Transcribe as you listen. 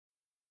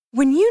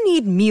When you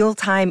need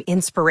mealtime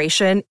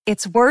inspiration,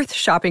 it's worth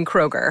shopping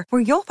Kroger,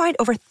 where you'll find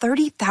over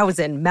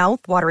 30,000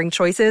 mouth-watering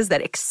choices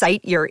that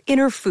excite your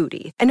inner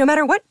foodie. And no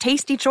matter what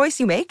tasty choice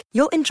you make,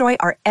 you'll enjoy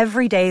our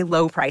everyday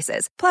low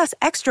prices, plus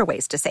extra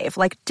ways to save,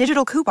 like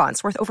digital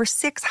coupons worth over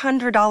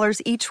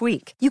 $600 each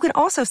week. You can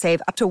also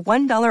save up to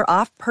 $1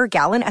 off per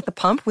gallon at the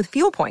pump with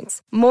fuel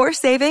points. More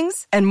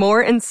savings and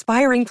more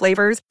inspiring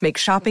flavors make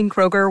shopping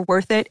Kroger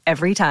worth it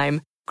every time.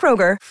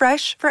 Kroger,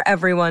 fresh for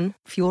everyone.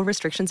 Fuel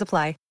restrictions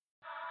apply.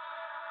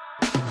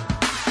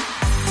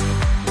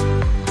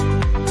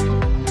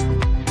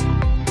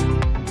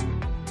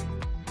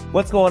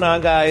 What's going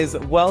on, guys?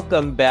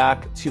 Welcome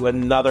back to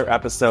another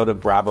episode of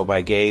Bravo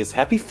by Gays.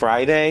 Happy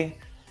Friday.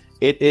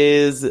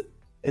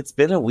 It's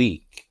been a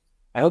week.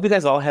 I hope you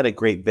guys all had a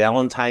great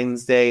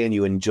Valentine's Day and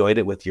you enjoyed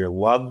it with your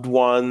loved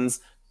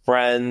ones,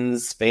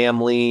 friends,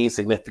 family,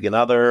 significant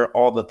other,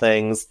 all the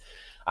things.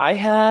 I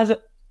had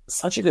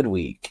such a good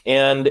week,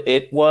 and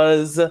it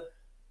was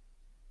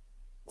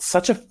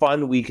such a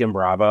fun week in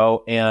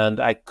Bravo, and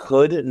I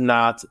could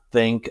not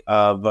think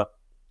of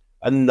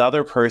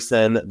another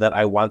person that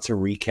I want to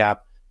recap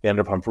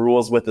Vanderpump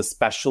Rules with,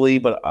 especially,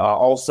 but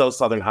also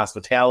Southern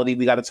Hospitality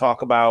we got to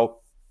talk about.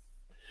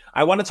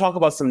 I want to talk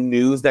about some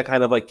news that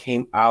kind of like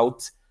came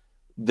out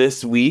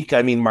this week.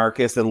 I mean,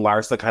 Marcus and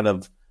Larsa kind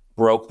of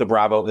broke the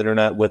Bravo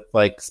internet with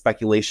like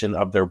speculation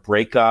of their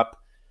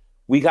breakup.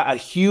 We got a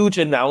huge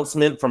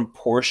announcement from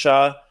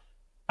Portia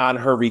on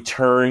her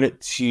return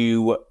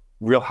to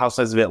Real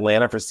Housewives of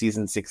Atlanta for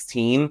season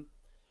 16.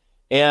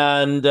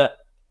 And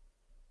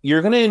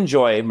you're going to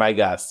enjoy my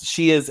guest.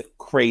 She is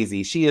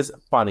crazy. She is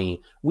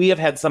funny. We have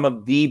had some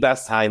of the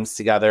best times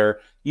together.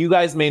 You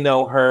guys may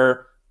know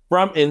her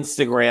from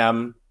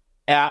Instagram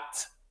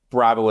at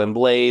Bravo and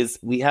Blaze.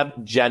 We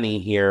have Jenny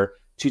here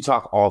to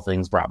talk all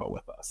things Bravo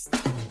with us.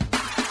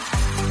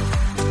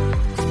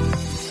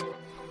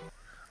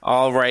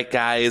 All right,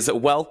 guys.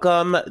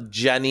 Welcome,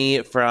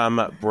 Jenny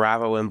from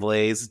Bravo and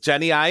Blaze.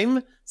 Jenny,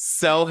 I'm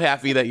so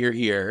happy that you're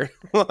here.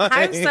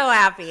 I'm so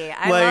happy.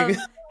 I love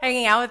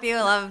hanging out with you.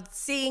 I love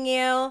seeing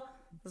you.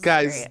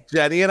 Guys, great.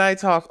 Jenny and I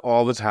talk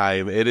all the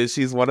time.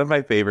 She's one of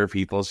my favorite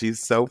people.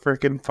 She's so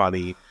freaking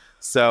funny.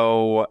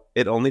 So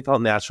it only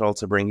felt natural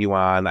to bring you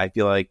on. I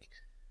feel like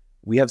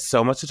we have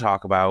so much to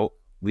talk about.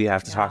 We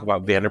have to talk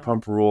about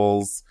Vanderpump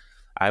Rules.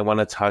 I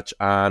want to touch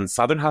on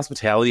Southern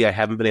Hospitality. I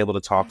haven't been able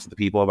to talk to the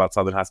people about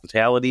Southern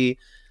Hospitality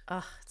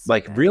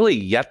really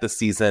yet this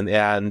season.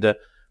 And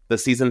the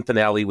season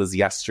finale was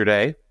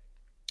yesterday.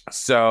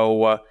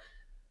 So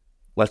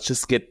let's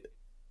just get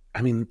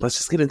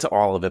into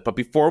all of it. But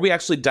before we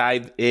actually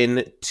dive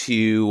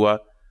into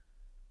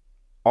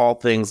all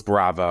things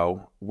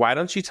Bravo, why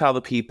don't you tell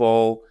the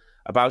people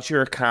about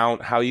your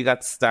account, how you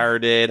got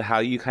started, how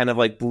you kind of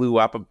like blew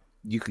up.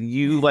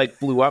 You like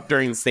blew up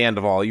during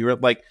Sandoval. You were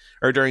like,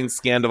 or during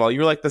Scandival. You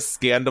were like the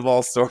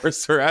Scandival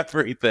source for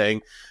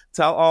everything.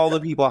 Tell all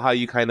the people how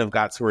you kind of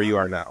got to where you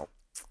are now.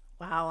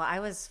 Wow, I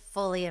was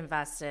fully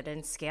invested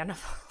in Scandival.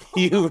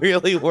 You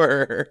really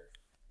were.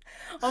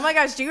 Oh my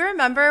gosh, do you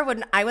remember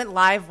when I went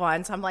live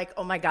once? I'm like,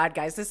 oh my God,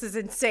 guys, this is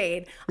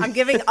insane. I'm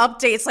giving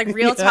updates like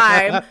real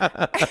time.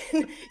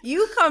 And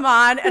you come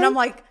on and I'm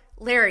like,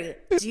 Larry,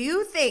 do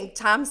you think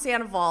Tom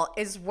Sandoval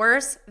is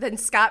worse than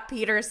Scott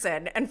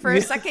Peterson? And for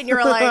a second you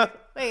were like,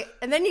 wait.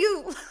 And then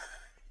you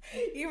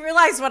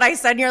realize what I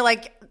said and you're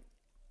like,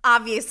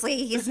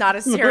 obviously he's not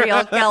a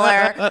serial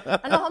killer.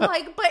 And I'm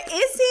like, but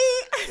is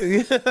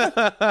he?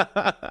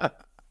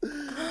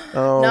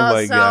 Oh no,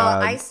 my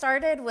God. I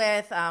started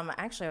with,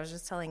 actually, I was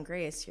just telling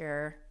Grace,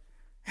 I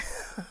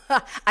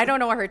don't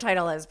know what her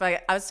title is,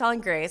 but I was telling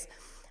Grace.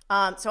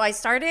 So I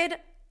started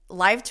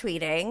live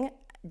tweeting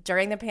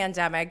during the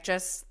pandemic,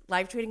 just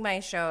live tweeting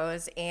my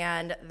shows.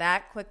 And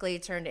that quickly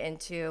turned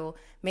into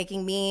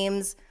making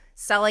memes,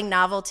 selling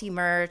novelty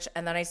merch.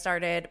 And then I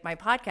started my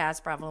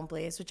podcast, Bravo and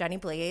Blaze, with Jenny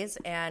Blaze.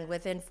 And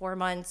within 4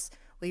 months,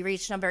 we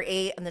reached number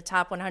 8 in the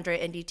top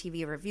 100 indie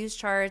TV reviews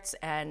charts.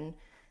 And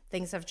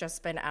things have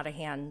just been out of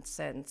hand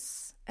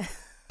since.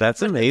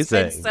 That's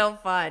amazing. It's been so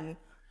fun.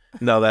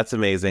 No, that's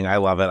amazing. I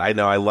love it. I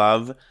know. I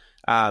love.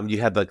 You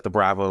had like the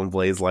Bravo and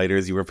Blaze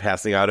lighters you were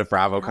passing out at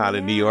BravoCon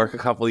in New York a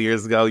couple of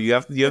years ago. You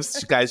have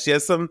guys. She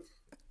has some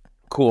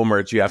cool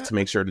merch. You have to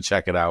make sure to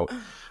check it out.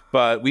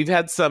 But we've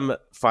had some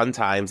fun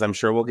times. I'm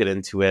sure we'll get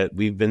into it.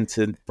 We've been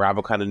to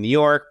BravoCon in New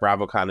York,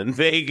 BravoCon in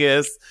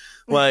Vegas,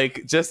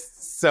 like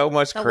just so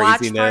much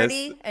craziness. Watch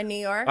party in New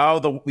York. Oh,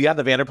 the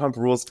Vanderpump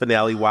Rules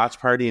finale watch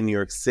party in New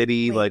York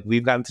City. Wait. Like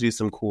we've gotten to do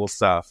some cool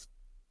stuff.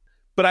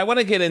 But I want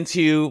to get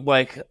into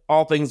like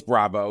all things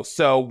Bravo.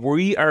 So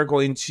we are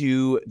going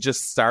to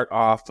just start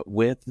off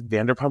with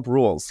Vanderpump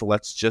Rules. So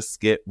let's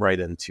just get right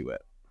into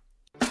it.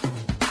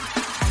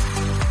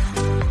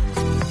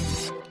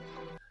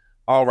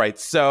 All right.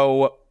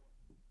 So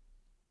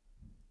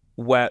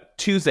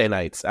Tuesday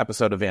night's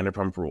episode of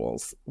Vanderpump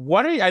Rules.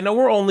 I know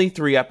we're only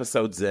 3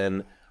 episodes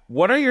in.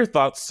 What are your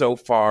thoughts so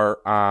far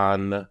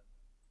on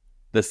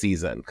the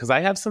season? Because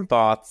I have some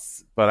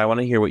thoughts, but I want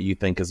to hear what you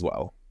think as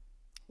well.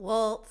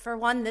 Well, for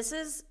one, this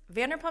is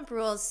Vanderpump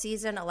Rules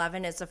season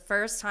 11 is the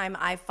first time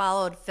I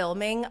followed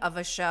filming of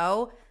a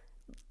show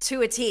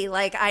to a T.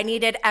 Like, I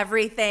needed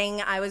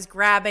everything. I was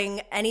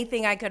grabbing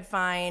anything I could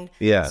find.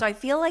 Yeah. So I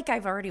feel like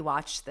I've already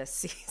watched this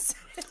season.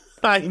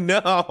 I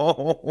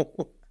know.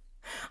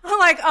 I'm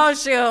like, oh,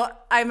 shoot,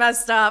 I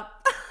messed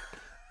up.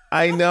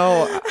 I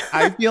know.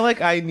 I feel like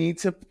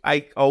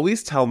I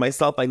always tell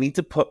myself I need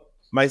to put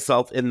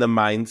myself in the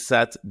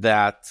mindset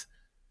that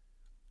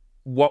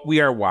what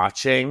we are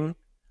watching,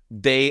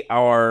 they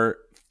are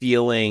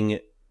feeling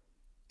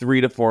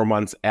 3 to 4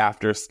 months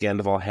after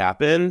Scandal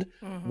happened,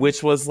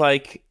 which was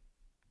like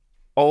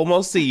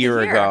almost a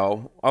year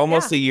ago.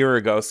 Almost a year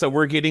ago. So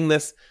we're getting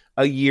this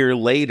a year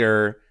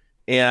later,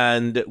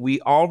 and we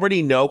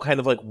already know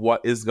kind of like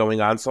what is going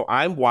on. So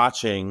I'm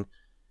watching,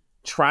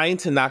 trying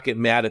to not get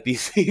mad at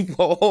these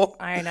people.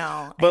 I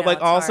know. But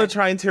like also hard.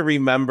 trying to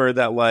remember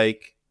that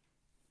like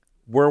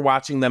we're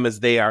watching them as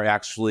they are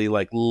actually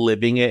like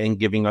living it and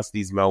giving us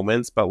these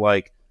moments. But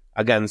like,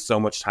 again, so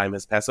much time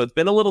has passed. So it's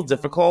been a little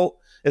difficult,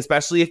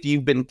 especially if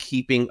you've been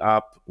keeping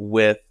up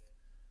with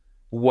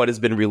what has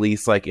been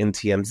released like in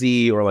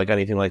TMZ or like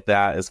anything like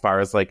that, as far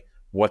as like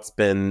what's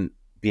been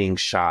being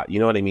shot. You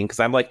know what I mean? Because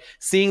I'm like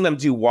seeing them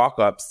do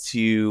walk-ups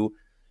to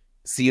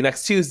See You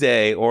Next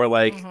Tuesday or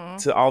like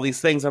to all these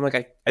things. I'm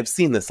like, I've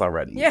seen this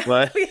already. Yeah,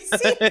 Like, we've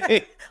seen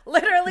it.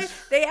 Literally,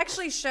 they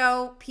actually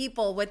show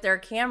people with their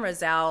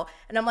cameras out.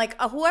 And I'm like,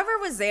 whoever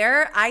was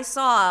there, I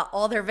saw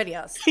all their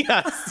videos.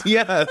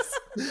 yes.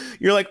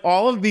 You're like,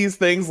 all of these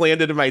things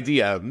landed in my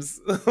DMs.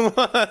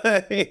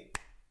 Like,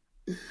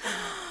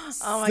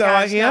 Oh my so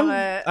gosh.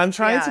 I'm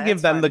trying to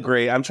give them fun. the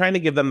grace. I'm trying to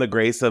give them the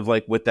grace of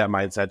like with that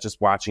mindset,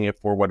 just watching it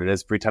for what it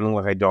is, pretending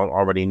like I don't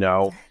already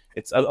know.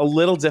 It's a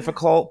little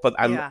difficult, but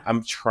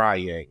I'm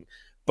trying.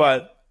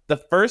 But the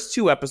first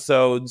 2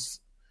 episodes,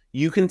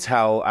 you can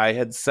tell. I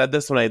had said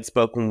this when I had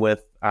spoken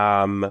with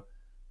my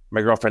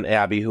girlfriend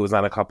Abby, who was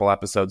on a couple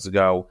episodes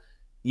ago.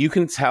 You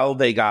can tell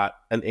they got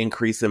an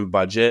increase in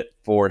budget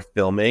for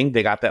filming.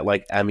 They got that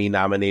like Emmy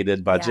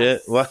nominated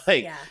budget,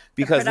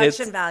 because the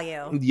production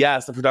value.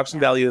 Yes, the production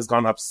value has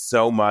gone up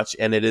so much,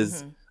 and it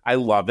is. I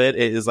love it.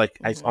 It is like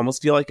I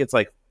almost feel like it's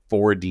like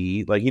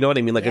 4D, like, you know what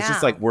I mean? Like it's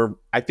just like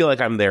I feel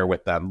like I'm there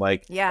with them,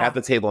 like at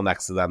the table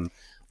next to them.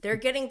 They're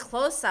getting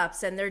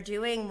close-ups and they're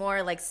doing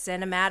more like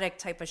cinematic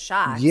type of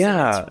shots.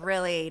 Yeah, it's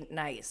really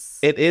nice.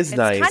 It is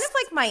nice. It's kind of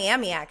like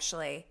Miami,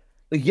 actually.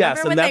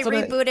 Yes, remember when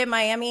they rebooted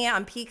Miami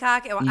on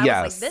Peacock? I was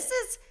like, this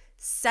is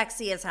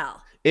sexy as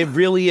hell. It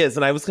really is.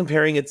 And I was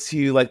comparing it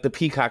to like the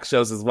Peacock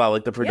shows as well,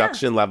 like the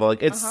production level.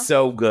 Like it's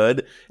so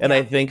good. And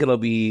I think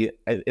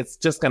it's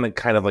just going to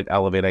kind of like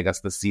elevate, I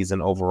guess, the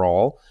season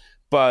overall.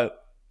 But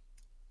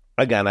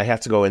again, I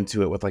have to go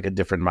into it with like a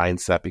different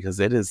mindset, because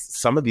it is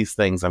some of these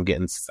things I'm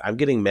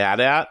getting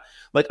mad at.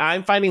 Like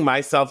I'm finding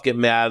myself get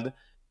mad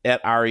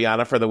at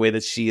Ariana for the way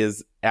that she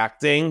is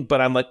acting.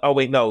 But I'm like, oh,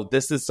 wait, no,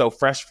 this is so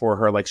fresh for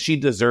her. Like she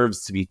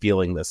deserves to be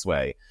feeling this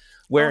way.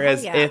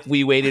 Whereas if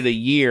we waited a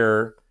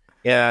year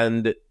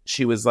and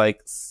she was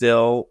like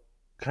still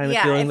kind of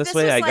feeling this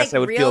way, I guess I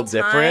would feel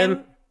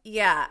different.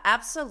 Yeah,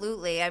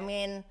 absolutely. I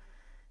mean,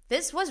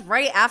 this was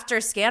right after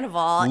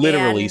Scandal.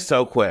 Literally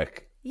so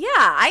quick. Yeah,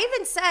 I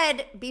even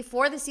said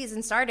before the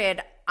season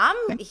started,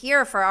 I'm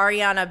here for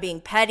Ariana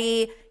being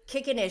petty,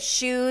 kicking his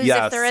shoes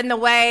if they're in the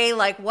way,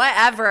 like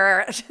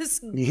whatever.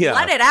 Just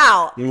let it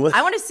out.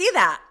 I want to see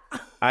that.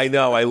 I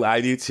know.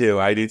 I do too.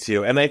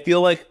 And I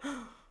feel like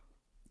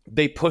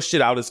they pushed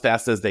it out as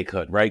fast as they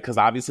could, right? Because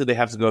obviously they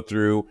have to go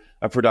through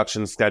a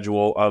production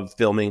schedule of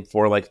filming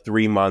for like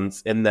 3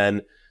 months. And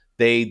then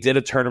they did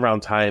a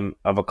turnaround time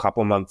of a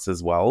couple months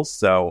as well.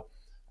 So,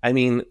 I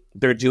mean,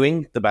 they're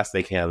doing the best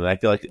they can. And I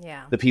feel like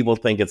the people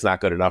think it's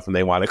not good enough and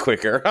they want it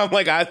quicker. I'm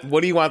like,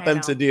 what do you want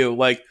them to do?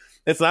 Like,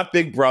 it's not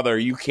Big Brother.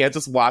 You can't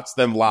just watch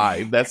them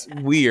live. That's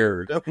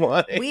weird.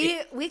 Like,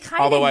 we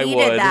kind of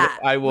needed that.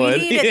 I would.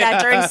 We needed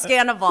that during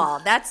Scandal.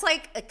 That's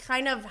like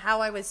kind of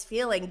how I was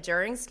feeling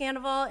during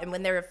Scandal. And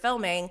when they were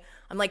filming,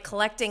 I'm like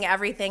collecting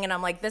everything. And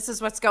I'm like, this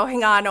is what's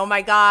going on. Oh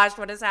my gosh,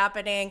 what is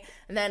happening?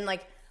 And then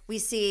like we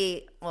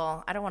see,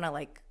 well, I don't want to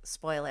like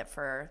spoil it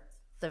for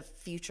the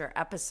future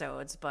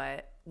episodes,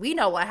 but we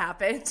know what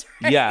happens.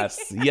 Right? Yes.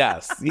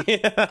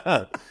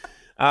 Yeah.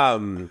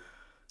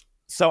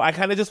 So I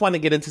kind of just want to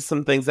get into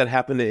some things that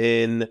happened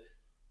in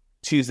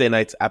Tuesday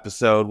night's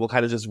episode. We'll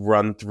kind of just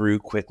run through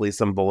quickly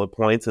some bullet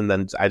points, and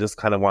then I just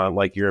kind of want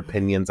like your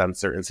opinions on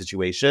certain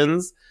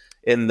situations,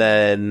 and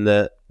then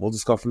we'll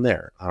just go from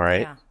there. All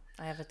right? Yeah,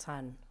 I have a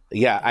ton.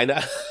 Yeah, I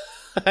know.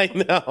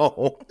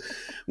 I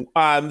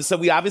know. So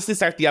we obviously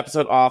start the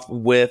episode off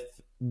with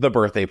the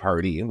birthday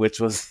party,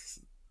 which was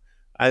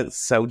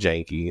so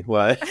janky.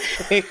 Like,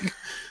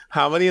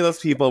 how many of those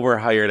people were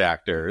hired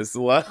actors?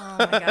 What? Oh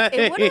my God.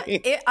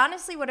 It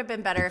honestly would have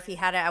been better if he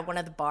had it at one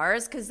of the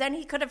bars, because then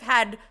he could have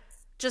had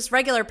just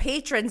regular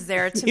patrons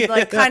there to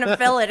like kind of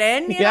fill it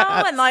in, you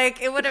know? And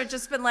like it would have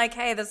just been like,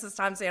 hey, this is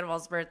Tom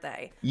Sandoval's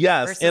birthday.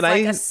 Yes. Versus and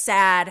like a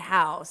sad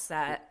house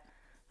that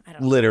I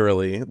don't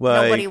literally know.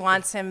 Like, Nobody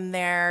wants him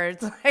there.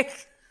 It's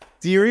like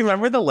Do you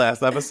remember the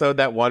last episode,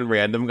 that one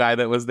random guy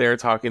that was there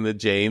talking to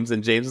James,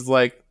 and James is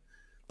like,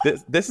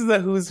 this is a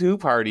who's who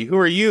party. Who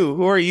are you?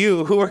 Who are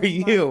you? Who are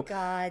you? Oh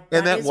my God.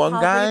 And that is one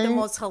probably guy, the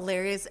most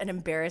hilarious and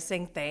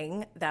embarrassing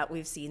thing that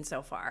we've seen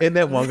so far. And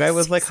that one guy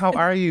was like, how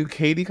are you?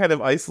 Katie kind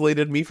of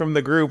isolated me from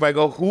the group. I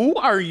go, who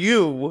are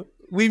you?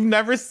 We've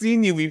never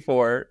seen you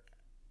before.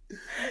 It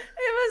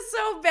was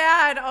so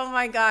bad. Oh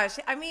my gosh.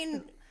 I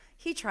mean,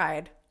 he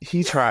tried.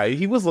 He tried.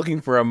 He was looking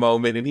for a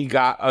moment, and he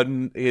got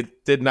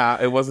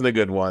it wasn't a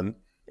good one.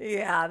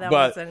 Yeah, that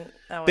but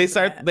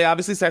wasn't they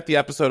obviously start the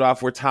episode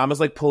off where Tom is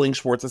like pulling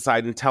Schwartz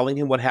aside and telling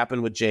him what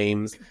happened with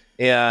James.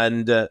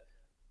 And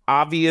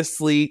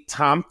obviously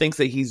Tom thinks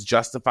that he's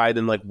justified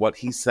in like what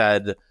he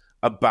said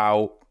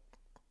about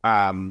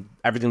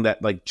everything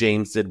that like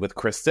James did with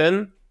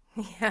Kristen.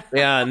 Yeah.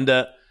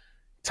 And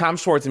Tom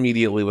Schwartz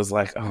immediately was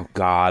like, oh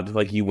God,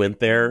 like you went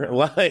there.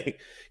 Like,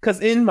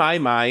 because in my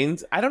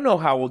mind, I don't know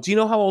how old. Do you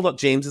know how old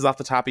James is off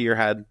the top of your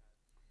head?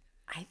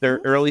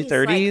 They're early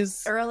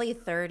 30s. Like early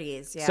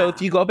 30s, yeah. So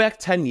if you go back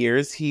 10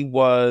 years, he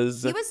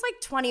was like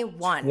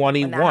 21.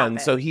 21.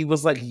 So he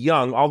was like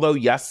young, although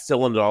yes,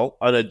 still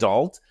an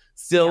adult,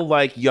 still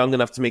like young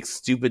enough to make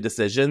stupid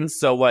decisions.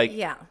 So like,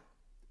 yeah,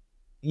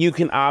 you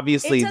can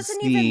obviously it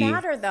doesn't even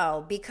matter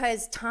though,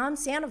 because Tom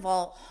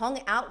Sandoval hung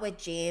out with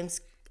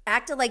James,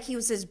 acted like he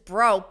was his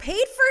bro, paid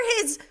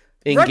for his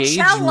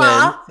engagement.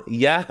 Rochella.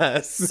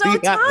 Yes. So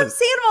yes. Tom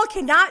Sandoval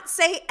cannot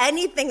say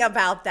anything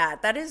about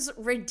that. That is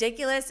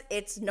ridiculous.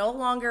 It's no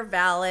longer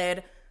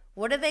valid.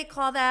 What do they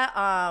call that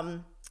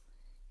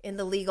in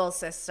the legal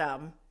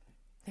system?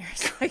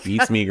 There's like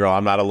beats me, girl.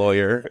 I'm not a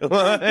lawyer.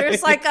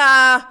 There's like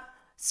a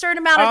certain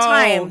amount of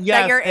time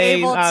that you're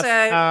able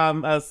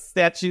to a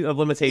statute of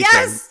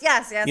limitations.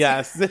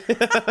 Yes.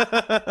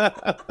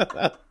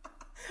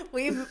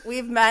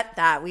 We've met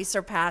that. We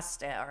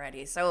surpassed it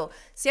already. So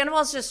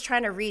Sandoval's just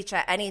trying to reach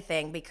at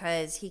anything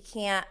because he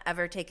can't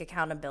ever take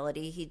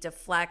accountability. He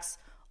deflects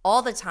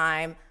all the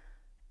time.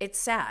 It's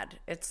sad.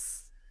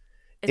 It's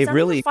not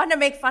really even fun to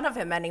make fun of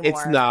him anymore.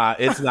 It's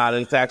not.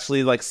 It's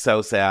actually like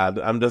so sad.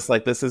 I'm just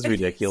like, this is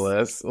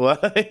ridiculous.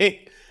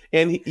 Like,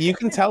 and you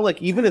can tell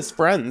like even his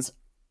friends,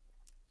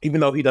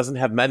 even though he doesn't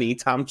have many,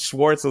 Tom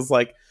Schwartz was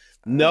like,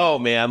 no,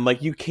 man,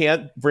 like you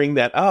can't bring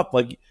that up.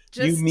 Like,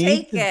 just you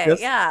need to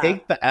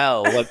take the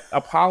L, like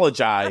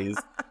apologize.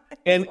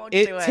 And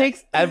it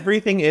takes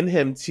everything in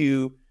him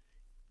to,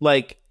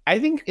 like, I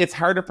think it's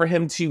harder for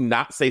him to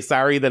not say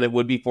sorry than it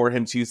would be for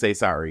him to say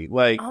sorry.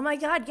 Like, oh my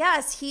God,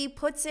 yes. He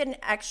puts in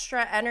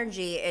extra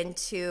energy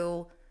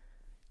into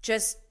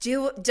just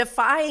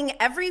defying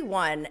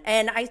everyone.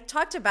 And I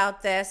talked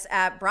about this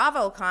at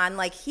BravoCon.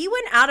 Like, he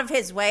went out of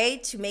his way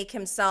to make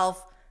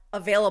himself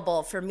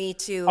available for me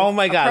to oh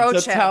my God.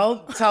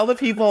 So tell the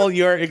people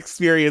your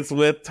experience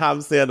with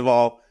Tom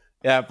Sandoval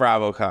at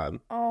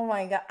BravoCon. Oh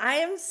my God. I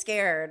am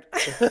scared.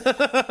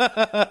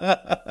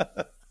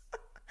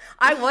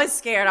 I was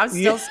scared. I'm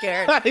still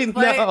scared. I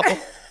know.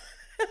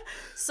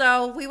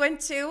 So we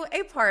went to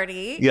a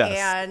party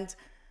and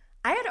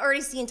I had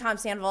already seen Tom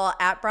Sandoval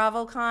at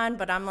BravoCon,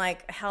 but I'm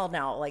like, hell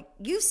no. Like,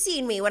 you've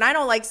seen me. When I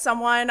don't like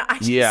someone, I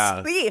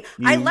just leave.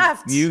 I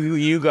left.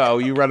 You go.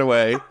 You run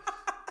away.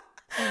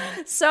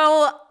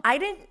 So I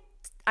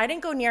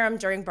didn't go near him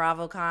during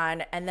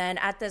BravoCon. And then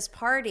at this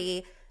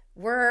party,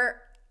 we're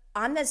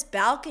on this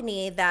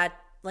balcony that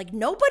like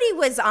nobody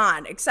was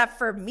on except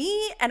for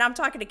me. And I'm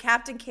talking to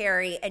Captain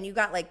Carrie, and you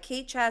got like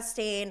Kate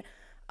Chastain,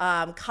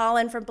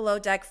 Colin from Below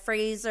Deck,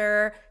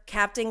 Fraser,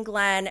 Captain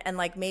Glenn, and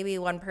like maybe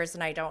one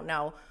person I don't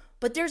know.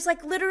 But there's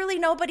like literally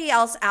nobody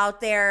else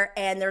out there.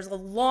 And there's a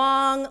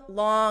long,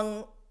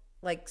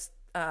 like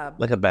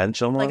a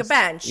bench almost? Like a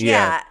bench,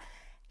 yeah.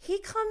 He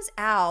comes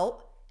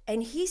out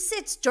and he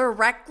sits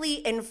directly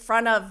in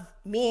front of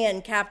me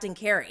and Captain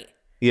Carrie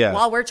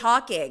while we're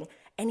talking.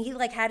 And he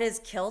like had his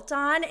kilt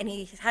on and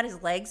he had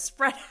his legs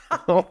spread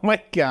out. Oh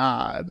my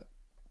God.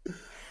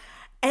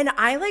 And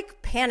I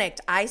like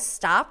panicked. I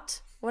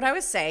stopped what I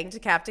was saying to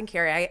Captain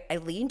Carrie. I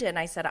leaned in.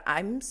 I said,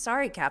 I'm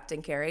sorry,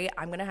 Captain Carrie.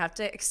 I'm going to have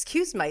to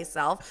excuse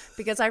myself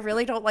because I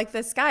really don't like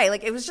this guy.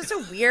 Like, it was just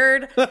a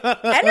weird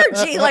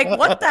energy. Like,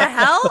 what the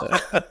hell?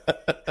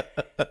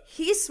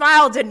 He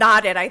smiled and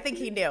nodded. I think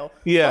he knew.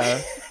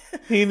 Yeah.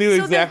 He knew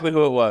exactly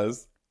who it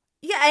was.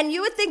 Yeah. And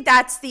you would think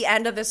that's the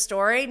end of the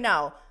story.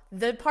 No.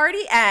 The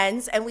party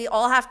ends and we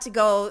all have to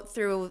go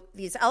through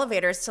these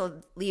elevators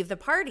to leave the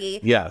party.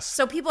 Yes.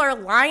 So people are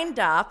lined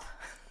up.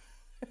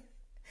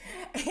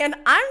 And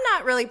I'm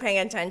not really paying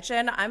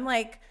attention. I'm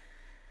like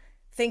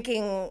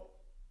thinking,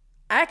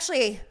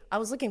 actually, I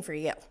was looking for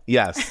you.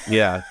 Yes.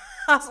 Yeah.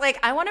 I was like,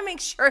 I want to make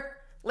sure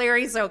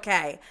Larry's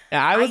okay.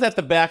 Yeah, I was at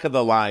the back of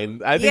the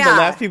line. I think the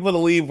last people to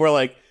leave were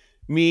like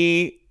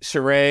me,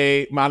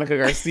 Sheree, Monica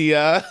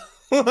Garcia.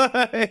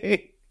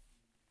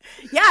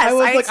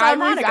 Yes,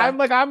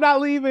 I'm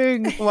not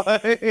leaving.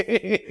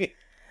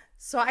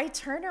 So I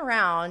turn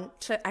around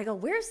I go,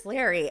 where's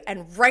Larry?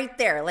 And right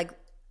there, like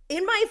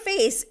in my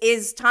face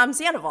is Tom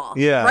Sandoval.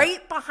 Yeah.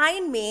 Right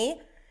behind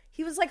me.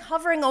 he was like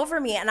hovering over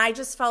me, and I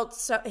just felt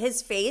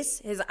his face,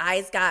 his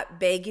eyes got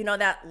big. You know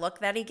that look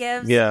that he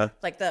gives? Yeah.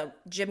 Like the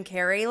Jim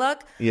Carrey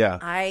look? Yeah.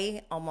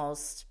 I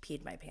almost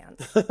peed my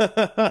pants.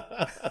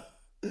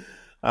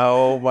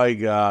 Oh my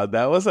God.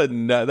 That was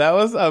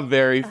a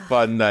very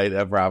fun night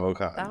at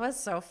BravoCon. That was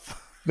so fun.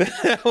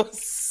 That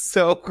was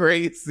so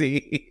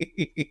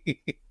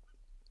crazy.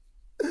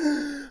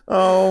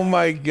 Oh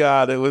my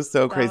God. It was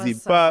so crazy.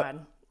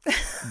 Fun.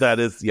 That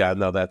is,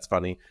 that's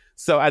funny.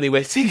 So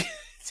anyway,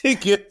 to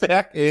get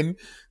back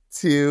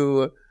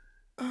into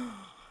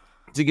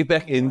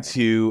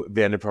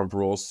Vanderpump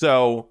Rules.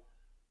 So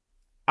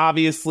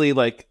obviously,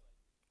 like,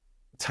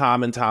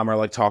 Tom and Tom are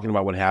like talking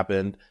about what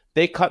happened.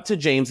 They cut to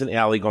James and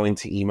Allie going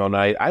to emo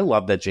night. I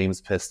love that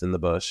James pissed in the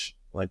bush.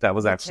 Like, that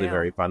was actually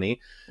very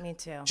funny. Me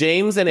too.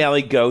 James and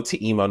Allie go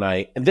to emo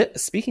night. And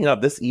speaking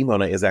of, this emo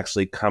night is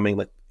actually coming.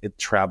 Like, it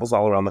travels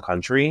all around the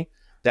country.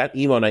 That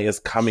emo night is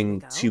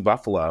coming to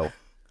Buffalo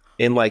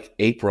in like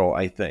April,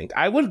 I think.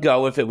 I would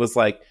go if it was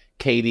like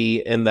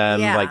Katie and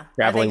then like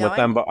traveling with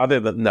them.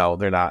 But no,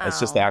 they're not. It's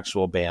just the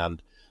actual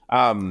band.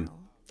 I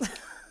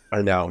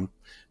know.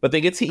 But they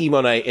get to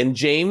emo night and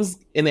James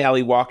and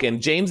Allie walk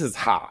in. James is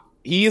hot.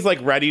 He's like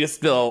ready to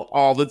spill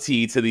all the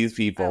tea to these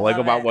people, like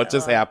about what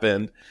just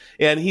happened.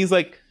 And he's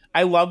like,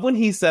 I love when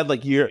he said,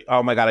 like,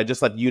 oh my God, I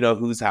just left you know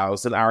whose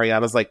house. And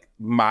Ariana's like,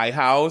 my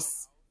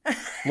house?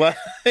 What?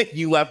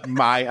 You left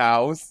my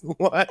house?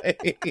 What?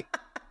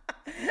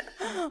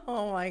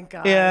 Oh my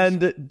God.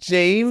 And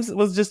James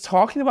was just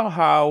talking about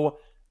how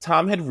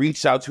Tom had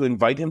reached out to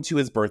invite him to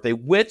his birthday,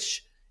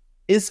 which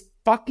is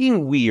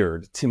fucking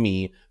weird to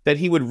me that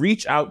he would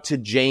reach out to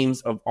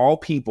James of all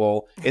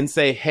people and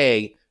say,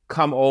 hey,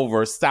 come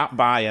over, stop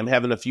by. I'm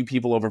having a few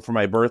people over for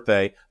my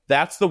birthday.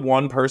 That's the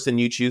one person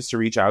you choose to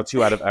reach out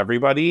to out of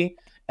everybody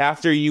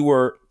after you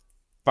were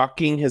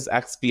fucking his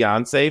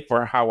ex-fiance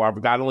for however,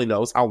 God only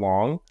knows how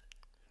long,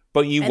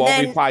 but you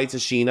won't reply to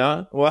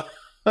Sheena. What?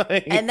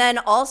 And then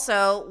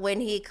also when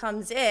he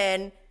comes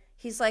in,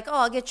 he's like, oh,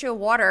 I'll get you a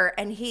water.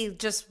 And he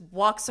just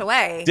walks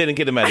away. Didn't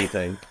get him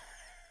anything.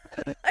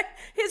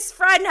 His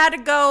friend had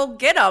to go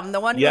get him. The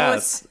one who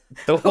was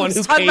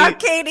talking about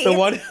Katie. The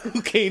one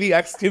who Katie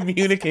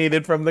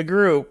excommunicated from the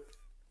group.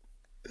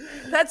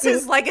 That's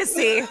his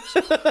legacy.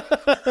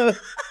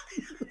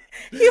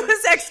 He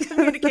was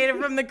excommunicated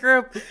from the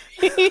group.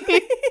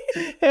 He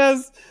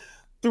has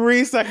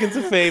 3 seconds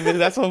of fame,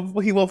 and that's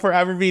what he will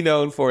forever be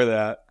known for.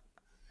 That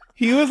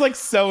he was like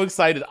so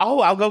excited. Oh,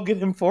 I'll go get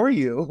him for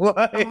you.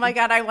 Like, oh my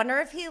God, I wonder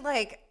if he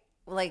like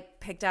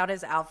picked out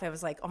his outfit.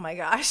 Was like, oh my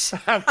gosh,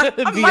 I'm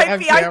gonna be on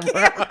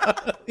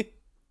camera.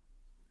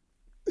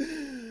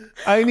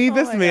 I need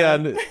this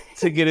man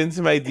to get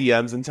into my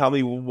DMs and tell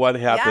me what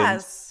happened.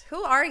 Yes,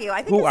 who are you?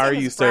 I think who are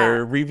you,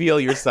 sir? Reveal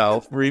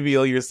yourself.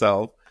 Reveal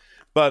yourself.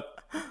 But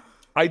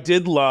I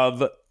did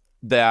love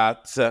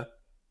that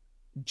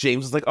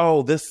James was like,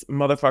 oh, this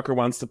motherfucker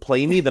wants to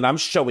play me, then I'm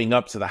showing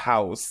up to the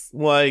house.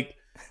 Like,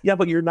 yeah,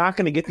 but you're not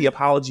going to get the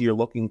apology you're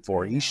looking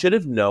for. He should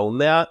have known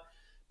that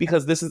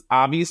because this is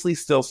obviously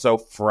still so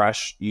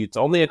fresh. It's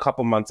only a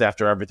couple months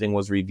after everything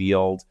was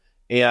revealed,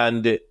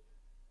 and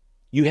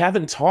you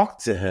haven't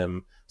talked to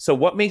him. So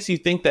what makes you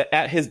think that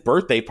at his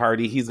birthday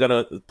party, he's going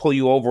to pull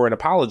you over and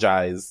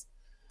apologize?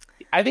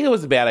 I think it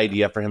was a bad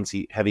idea for him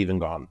to have even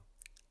gone.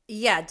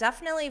 Yeah,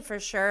 definitely,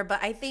 for sure. But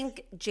I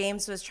think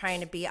James was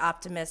trying to be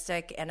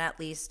optimistic and at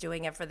least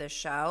doing it for the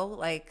show.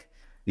 Like,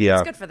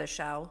 it's good for the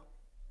show.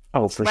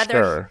 Oh, for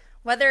sure.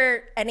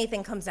 Whether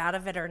anything comes out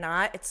of it or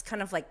not, it's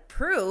kind of like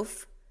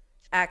proof,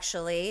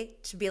 actually,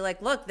 to be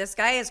like, look, this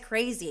guy is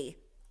crazy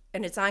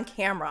and it's on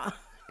camera.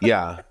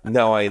 Yeah,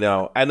 no, I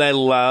know. And I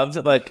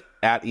loved, like,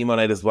 at emo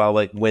night as well,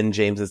 like, when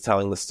James is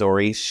telling the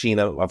story,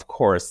 Sheena, of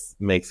course,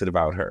 makes it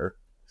about her.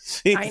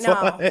 I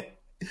know. Like,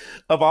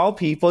 of all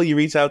people, you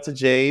reach out to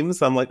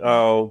James. I'm like,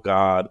 oh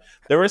God.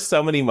 There were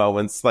so many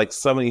moments, like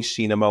so many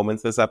Sheena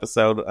moments this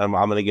episode. I'm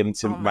going to get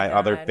into my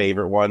other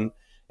favorite one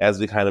as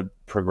we kind of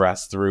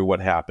progress through what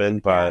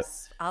happened. But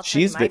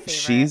she's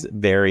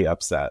very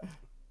upset.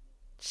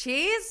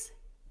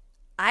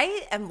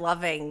 I am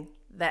loving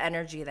the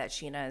energy that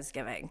Sheena is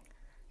giving.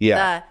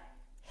 Yeah.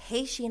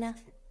 Hey, Sheena.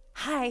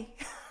 Hi.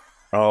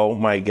 Oh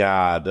my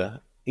God.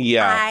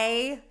 Yeah.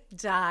 I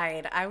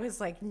died. I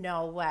was like,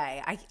 no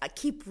way. I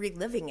keep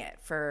reliving it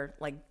for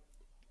like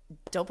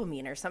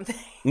dopamine or something.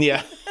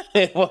 Yeah,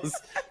 it was.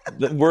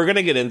 We're going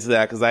to get into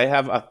that because I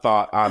have a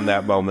thought on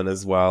that moment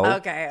as well.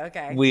 Okay.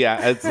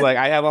 It's like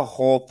I have a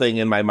whole thing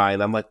in my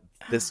mind. I'm like,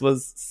 this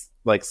was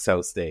like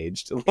so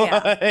staged.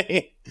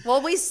 Yeah.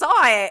 Well, we saw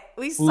it.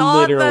 We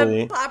saw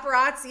the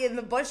paparazzi in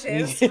the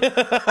bushes. We're like,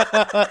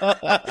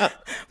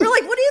 what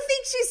do you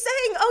think she's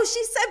saying? Oh,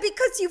 she said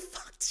because you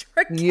fucked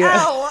her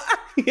cow.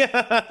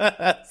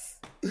 Yes.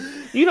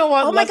 You know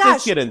what? Oh my Let's just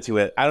gosh. get into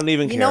it. I don't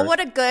even care. You know what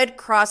a good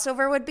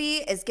crossover would be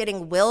is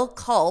getting Will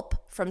Culp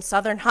from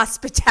Southern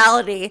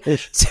Hospitality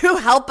to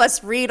help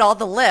us read all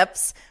the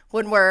lips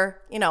when we're,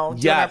 doing our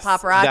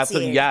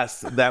paparazzi.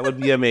 Yes, that would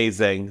be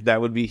amazing. That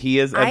would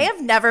be, I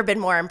have never been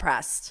more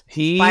impressed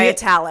by a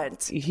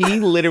talent. He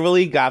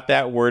literally got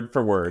that word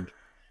for word.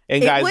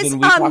 And guys, when we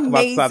talk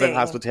about Southern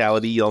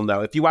Hospitality, you'll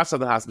know. If you watch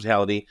Southern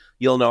Hospitality,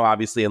 you'll know,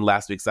 obviously, in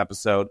last week's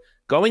episode,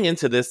 going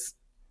into this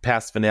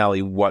past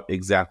finale, what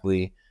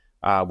exactly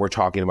we're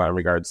talking about in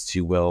regards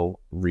to Will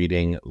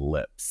reading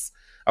lips.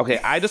 Okay,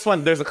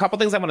 there's a couple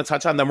things I want to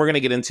touch on, then we're going to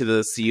get into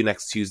the See You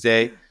Next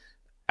Tuesday,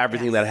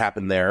 everything that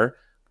happened there.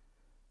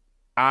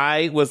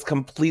 I was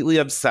completely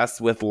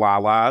obsessed with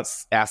Lala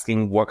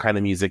asking what kind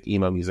of music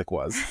emo music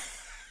was.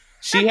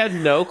 She had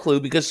no clue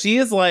because she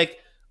is like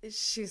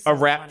she's so a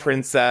rap funny.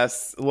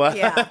 Princess.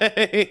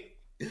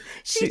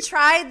 She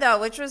tried though,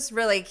 which was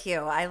really cute.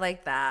 I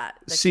like that.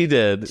 She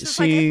did. She was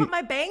like, I put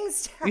my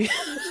bangs down.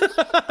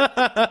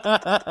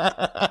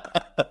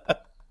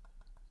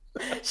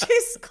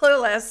 She's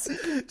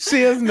clueless.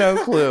 She has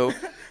no clue.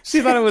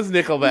 She thought it was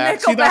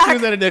Nickelback. She thought she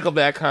was at a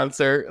Nickelback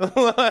concert.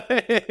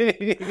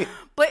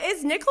 But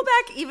is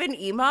Nickelback even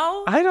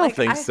emo? I don't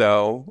think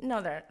so.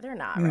 No, they're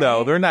not. Right?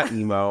 No, they're not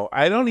emo.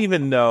 I don't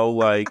even know.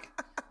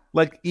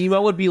 Like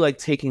emo would be like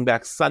Taking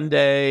Back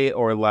Sunday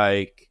or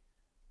like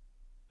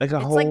a it's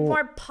whole like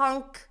more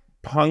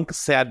punk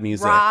sad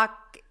music.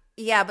 Rock.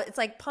 Yeah, but it's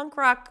like punk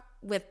rock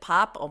with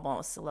pop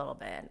almost a little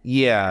bit.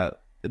 Yeah,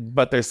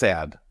 but they're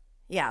sad.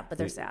 Yeah, but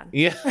they're sad.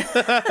 Yeah.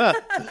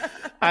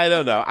 I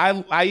don't know.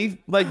 I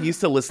like used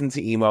to listen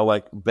to emo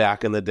like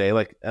back in the day,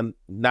 like, and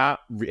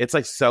it's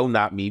like so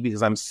not me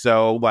because I'm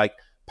so like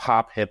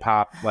pop, hip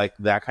hop, like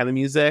that kind of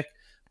music.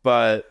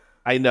 But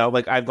I know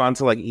like I've gone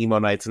to like emo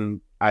nights and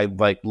I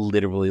like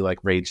literally like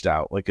raged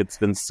out. Like it's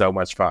been so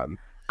much fun.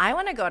 I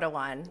want to go to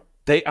one.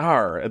 They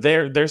are.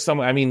 There's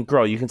some, I mean,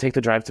 girl, you can take the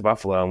drive to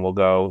Buffalo and we'll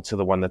go to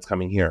the one that's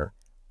coming here.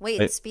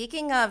 Wait,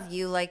 speaking of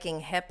you liking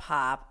hip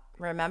hop,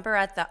 remember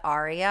at the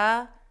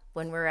Aria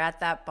when we were at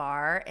that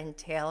bar and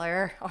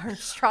Taylor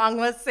Armstrong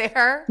was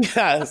there?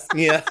 Yes,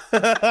 yeah.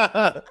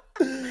 And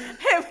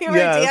we were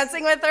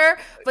dancing with her,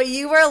 but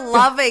you were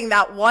loving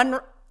that one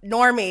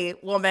normie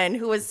woman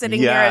who was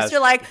sitting near us. You're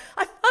like,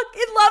 I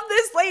fucking love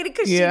this lady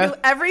because she knew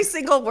every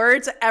single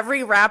word to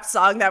every rap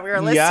song that we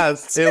were listening to.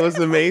 Yes, it was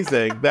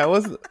amazing. That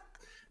was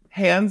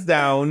hands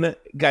down.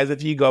 Guys,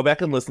 if you go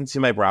back and listen to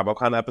my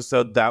BravoCon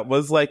episode, that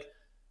was like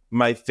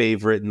my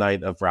favorite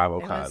night of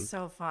BravoCon. It was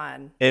so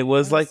fun. It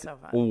was like so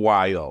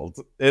wild.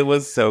 It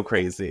was so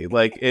crazy.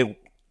 Like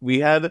we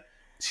had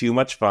too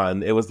much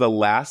fun. It was the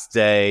last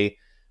day.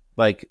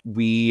 Like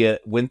we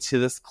went to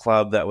this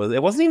club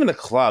it wasn't even a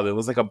club. It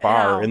was like a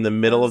bar in the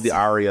middle of the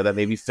Aria that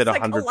maybe fit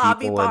 100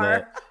 people in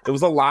it. It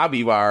was a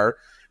lobby bar.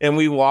 And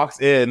we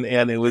walked in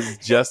and it was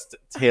just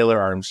Taylor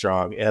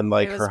Armstrong and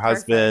like her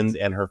husband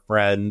and her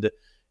friend.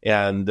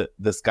 And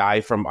this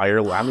guy from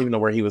Ireland, I don't even know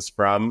where he was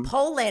from.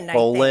 Poland.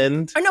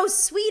 Or no,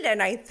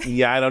 Sweden, I think.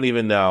 Yeah, I don't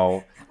even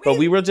know. But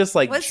we were just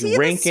like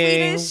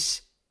drinking.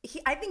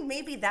 I think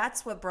maybe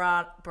that's what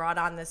brought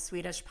on the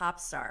Swedish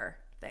pop star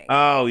thing.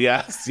 Oh,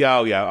 yes.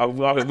 Yeah.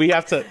 We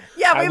have to.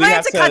 Yeah, we might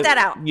have to cut that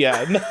out.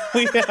 Yeah.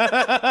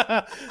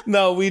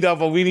 No, we don't.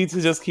 But we need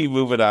to just keep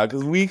moving on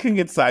because we can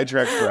get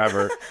sidetracked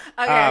forever.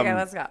 Okay,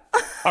 let's go.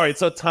 All right.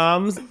 So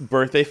Tom's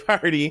birthday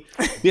party,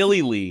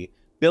 Billy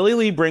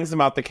Lee brings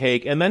him out the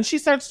cake, and then she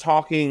starts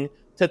talking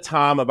to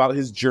Tom about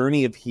his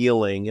journey of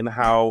healing and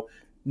how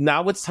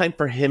now it's time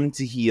for him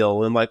to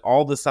heal and like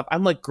all this stuff.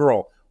 I'm like,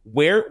 girl,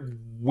 where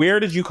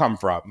did you come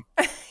from?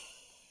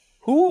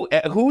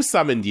 Who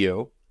summoned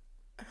you?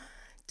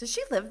 Does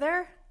she live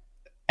there?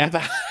 At the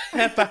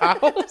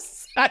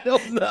house? I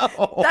don't know.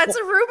 That's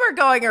a rumor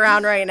going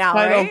around right now,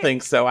 right? I don't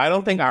think so. I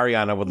don't think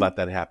Ariana would let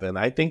that happen.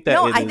 I think that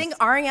I think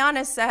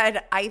Ariana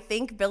said, I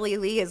think Billy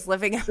Lee is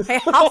living at my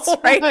house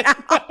right now.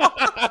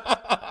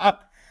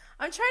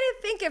 I'm trying to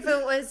think if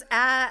it was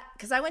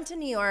because I went to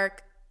New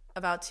York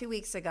about 2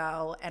 weeks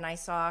ago and I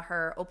saw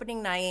her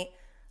opening night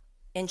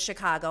in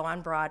Chicago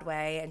on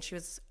Broadway and she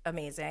was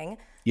amazing.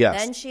 Yes.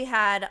 Then she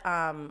had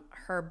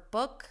her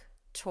book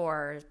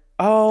tour.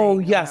 Oh,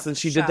 yes. And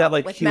she did that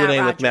like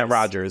Q&A with Matt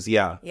Rogers.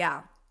 Yeah.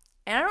 Yeah.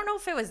 And I don't know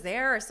if it was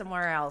there or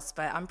somewhere else,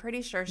 but I'm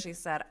pretty sure she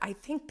said, I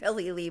think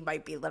Billy Lee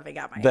might be living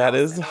at my house. That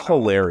is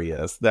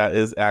hilarious. That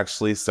is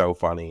actually so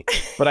funny.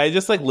 But I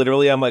just like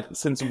literally, I'm like,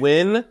 since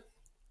when?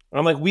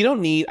 I'm like, we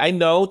don't need, I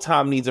know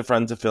Tom needs a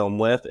friend to film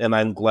with. And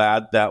I'm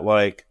glad that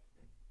like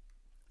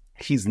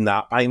he's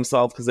not by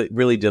himself because it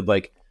really did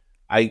like,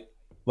 I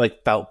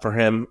like felt for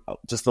him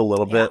just a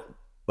little bit.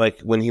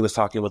 Like when he was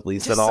talking with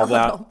Lisa just and all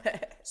that.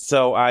 Bit.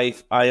 So I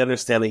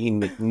understand that he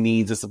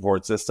needs a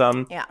support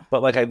system. Yeah.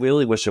 But like, I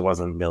really wish it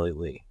wasn't Billy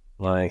Lee.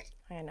 Like,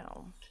 I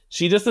know.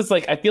 She just is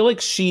like, I feel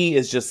like she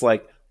is just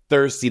like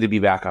thirsty to be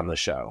back on the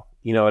show.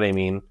 You know what I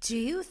mean? Do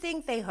you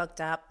think they hooked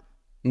up?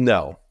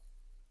 No.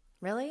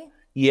 Really?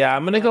 Yeah,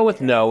 I'm going to go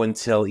with no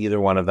until either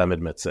one of them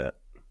admits it.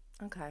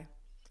 Okay.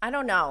 I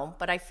don't know,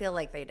 but I feel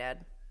like they did.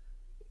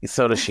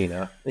 So does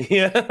Sheena.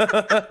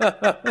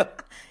 Yeah.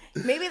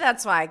 Maybe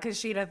that's why, because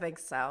Sheena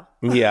thinks so.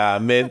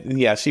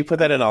 Yeah, she put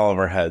that in all of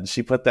her heads.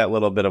 She put that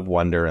little bit of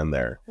wonder in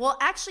there. Well,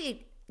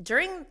 actually,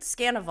 during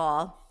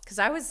Scandival, because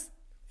I was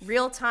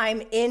real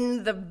time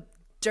in the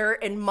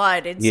dirt and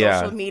mud in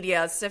social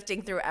media,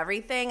 sifting through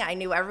everything. I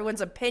knew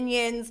everyone's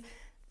opinions.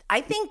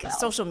 I think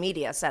social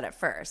media said it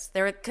first.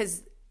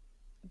 Because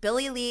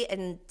Billy Lee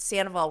and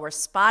Sandoval were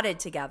spotted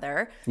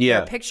together. Yeah.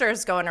 There were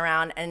pictures going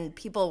around, and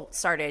people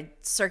started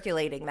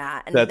circulating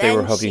that. And that then they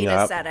were hooking Sheena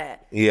up. said it.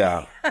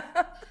 Yeah.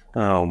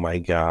 Oh my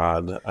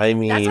God. I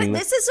mean, That's like,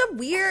 this is a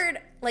weird,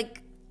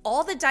 like,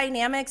 all the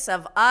dynamics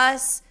of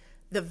us,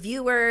 the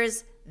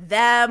viewers,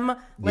 them,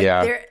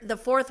 like the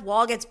fourth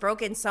wall gets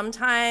broken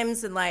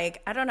sometimes, and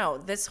like, I don't know,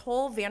 this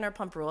whole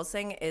Vanderpump Rules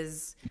thing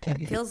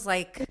feels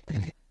like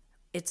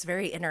it's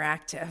very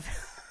interactive.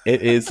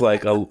 It is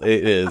like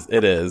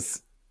it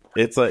is.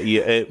 It's like,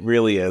 yeah, it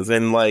really is,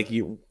 and like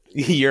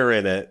you're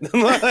in it.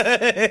 We're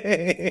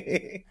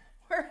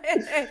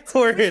in it.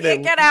 We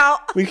can't get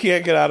out. We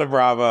can't get out of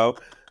Bravo.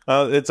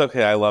 It's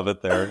okay. I love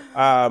it there.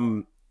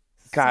 God,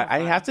 I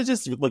have to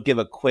just give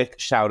a quick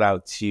shout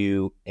out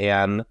to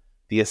Anne,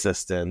 the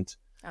assistant,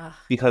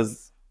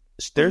 because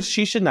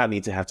she should not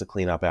need to have to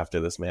clean up after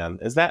this man.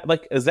 Is that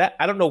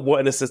I don't know what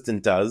an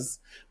assistant does,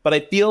 but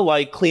I feel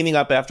like cleaning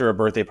up after a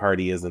birthday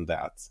party isn't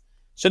that.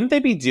 Shouldn't they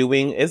be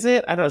doing, I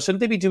don't know, shouldn't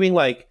they be doing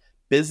like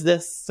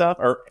business stuff?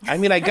 Or, I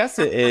mean, I guess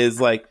it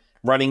is like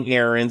running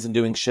errands and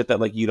doing shit that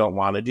like you don't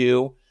want to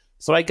do.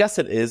 So I guess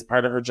it is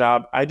part of her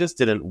job. I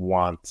didn't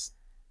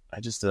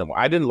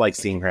like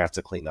seeing her have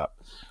to clean up.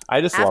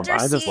 I just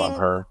love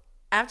her.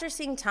 After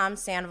seeing Tom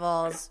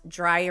Sandoval's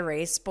dry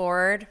erase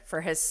board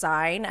for his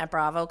sign at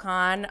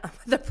BravoCon,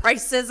 the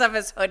prices of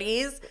his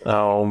hoodies.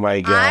 Oh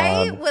my God.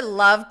 I would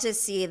love to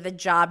see the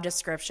job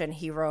description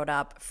he wrote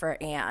up for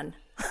Anne.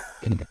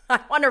 I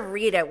want to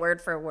read it word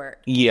for word.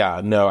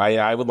 Yeah, no,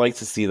 I would like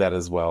to see that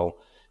as well.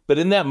 But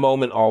in that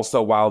moment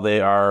also, while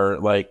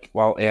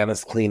Anne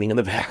is cleaning in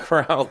the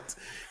background,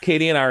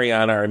 Katie and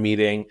Ariana are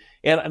meeting.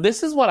 And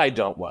this is what I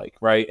don't like,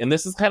 right? And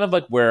this is kind of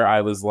like where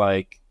I was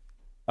like,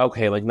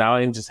 okay, like now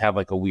I just have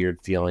like a weird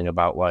feeling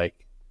about like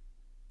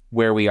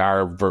where we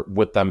are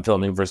with them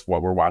filming versus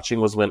what we're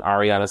watching, was when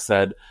Ariana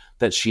said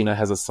that Sheena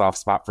has a soft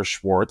spot for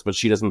Schwartz, but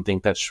she doesn't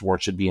think that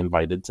Schwartz should be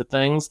invited to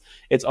things.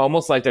 It's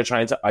almost like they're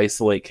trying to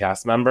isolate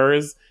cast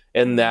members.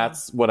 And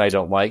that's what I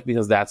don't like,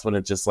 because that's when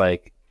it just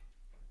like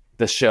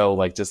the show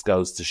like just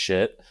goes to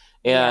shit.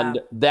 And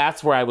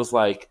that's where I was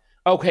like,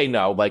 okay,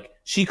 no, like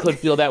she could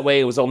feel that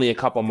way. It was only a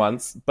couple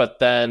months, but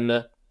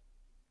then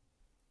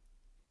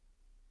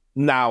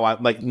now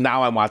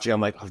I'm watching.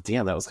 I'm like, oh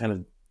damn, that was kind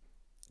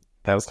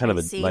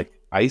of like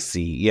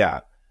icy.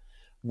 Yeah.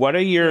 What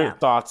are your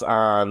thoughts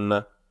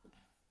on?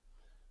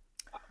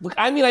 Look,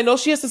 I mean, I know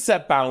she has to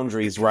set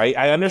boundaries, right?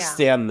 I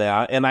understand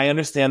that, and I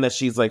understand that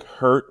she's like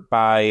hurt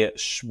by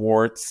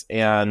Schwartz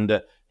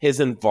and his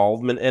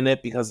involvement in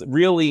it, because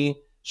really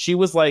she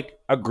was like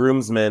a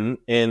groomsman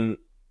in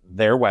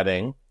their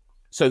wedding.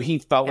 So he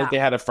felt like they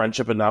had a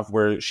friendship enough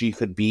where she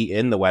could be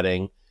in the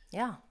wedding.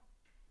 Yeah.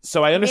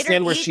 So I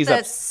understand where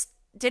she's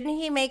didn't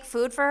he make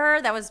food for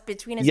her that was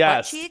between his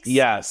butt cheeks?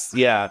 Yes.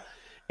 Yeah.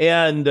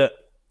 And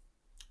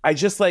I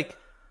just like,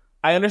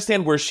 I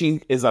understand where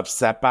she is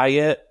upset by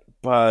it,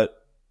 but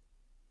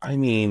I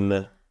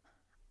mean,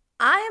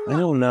 I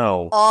don't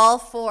know. All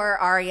for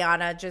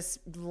Ariana just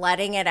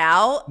letting it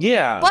out.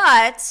 Yeah.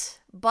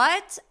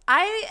 But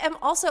I am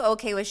also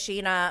okay with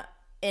Sheena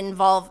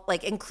involved,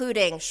 like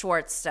including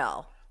Schwartz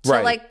still.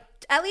 To like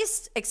at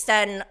least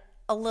extend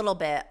a little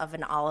bit of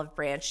an olive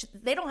branch.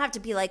 They don't have to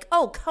be like,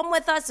 oh, come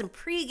with us and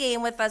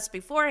pregame with us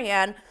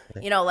beforehand.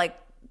 You know, like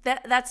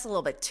that's a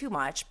little bit too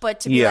much. But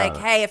to be like,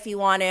 hey, if you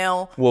want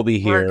to, we'll be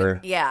here.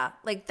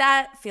 Like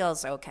that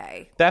feels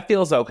okay. That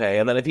feels okay.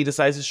 And then if he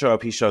decides to show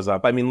up, he shows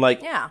up. I mean,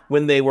 like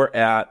when they were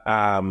at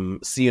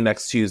See You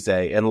Next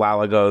Tuesday and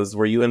Lala goes,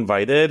 were you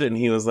invited? And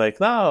he was like,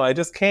 no, I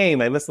just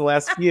came. I missed the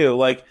last few.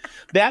 Like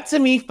that to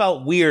me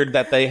felt weird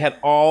that they had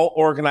all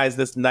organized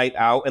this night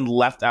out and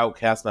left out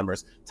cast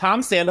members.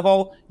 Tom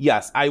Sandoval,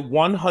 yes, I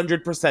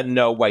 100%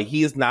 know why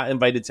he is not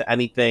invited to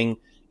anything,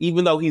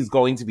 even though he's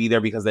going to be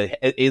there, because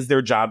it is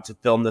their job to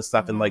film this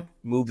stuff and like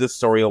move the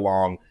story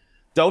along.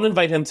 Don't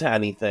invite him to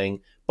anything,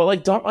 but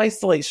like don't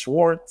isolate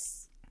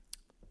Schwartz.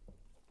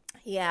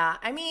 Yeah,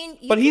 I mean,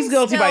 but he's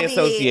guilty by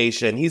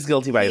association. He's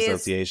guilty by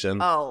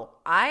association. Oh,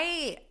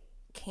 I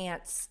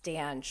can't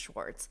stand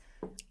Schwartz.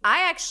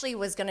 I actually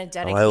was going to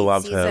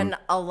dedicate season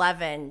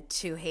 11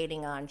 to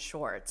hating on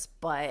Schwartz,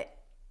 but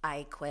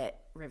I quit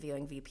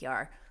reviewing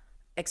VPR,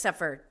 except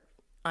for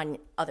on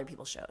other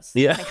people's shows.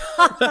 Yeah.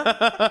 I'll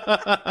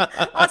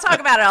talk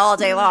about it all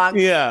day long.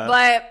 Yeah.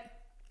 But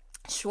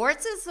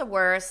Schwartz is the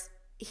worst.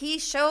 He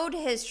showed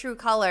his true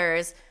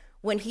colors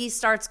when he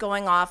starts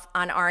going off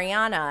on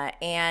Ariana,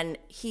 and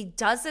he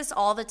does this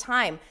all the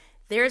time.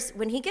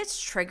 When he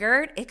gets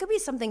triggered, it could be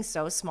something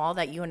so small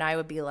that you and I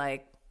would be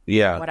like,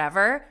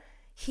 whatever.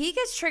 he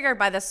gets triggered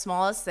by the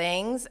smallest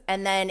things,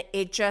 and then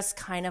it just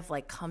kind of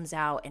like comes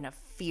out in a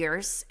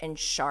fierce and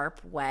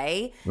sharp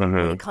way when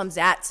it comes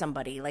at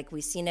somebody. Like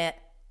we seen it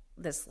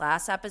this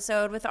last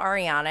episode with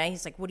Ariana.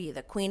 He's like, what are you,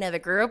 the queen of the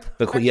group?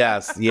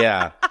 Yes,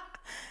 yeah.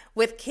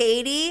 With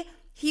Katie,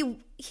 he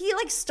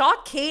like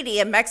stalked Katie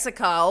in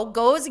Mexico,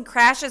 goes and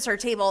crashes her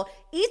table,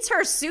 eats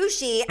her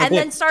sushi, and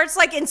then starts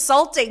like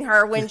insulting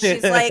her when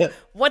she's like,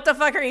 what the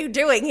fuck are you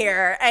doing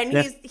here? And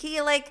he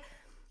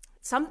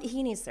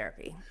needs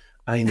therapy.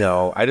 I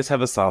know. I just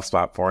have a soft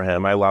spot for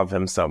him. I love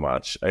him so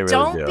much. I really do.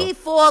 Don't be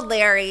fooled,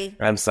 Larry.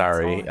 I'm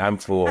sorry. I'm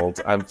fooled.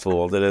 I'm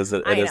fooled. It is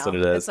what it is.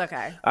 It's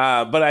okay.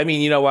 But I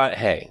mean, you know what?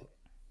 Hey,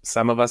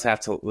 some of us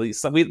have to.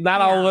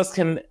 Not all of us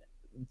can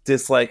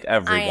dislike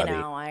everybody.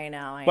 I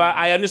know. But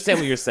I understand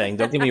what you're saying.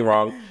 Don't get me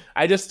wrong.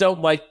 I just don't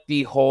like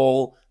the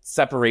whole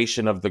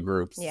separation of the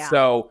groups. Yeah.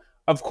 So,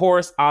 of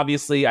course,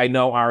 obviously, I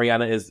know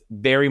Ariana is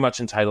very much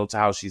entitled to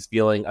how she's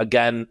feeling.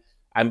 Again,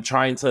 I'm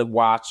trying to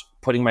watch,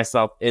 putting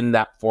myself in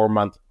that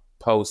 4-month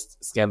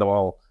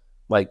post-scandal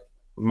like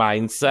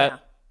mindset. Yeah.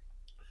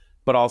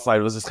 But also I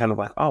was just kind of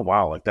like, oh,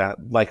 wow, like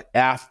that. Like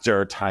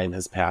after time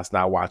has passed,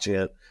 now watching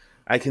it,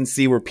 I can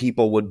see where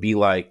people would be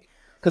like,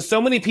 because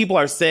so many people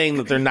are saying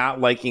that they're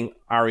not liking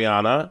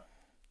Ariana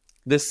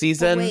this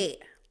season. But wait,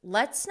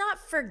 let's not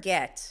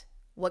forget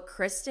what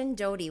Kristen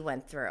Doty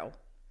went through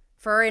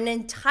for an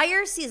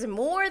entire season,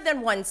 more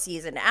than one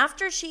season,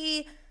 after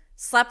she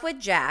slept with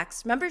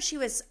Jax. Remember, she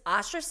was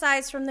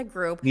ostracized from the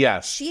group.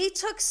 Yes. She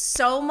took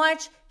so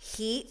much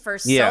heat for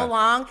so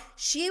long.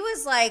 She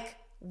was like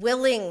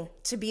willing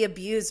to be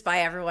abused by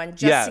everyone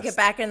just to get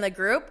back in the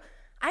group.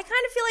 I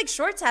kind of feel like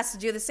Schwartz has to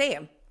do the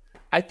same.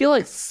 I feel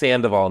like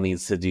Sandoval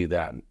needs to do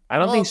that. I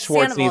don't think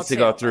Schwartz Sandoval needs to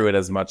go through it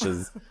as much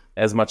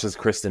as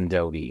Kristen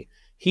Doty.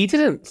 He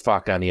didn't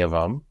fuck any of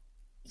them.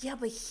 Yeah,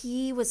 but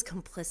he was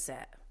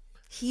complicit.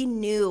 He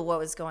knew what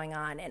was going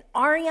on. And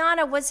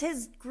Ariana was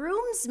his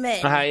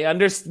groomsman. I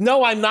understand.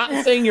 No, I'm not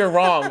saying you're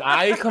wrong.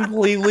 I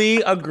completely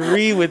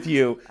agree with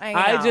you.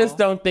 I just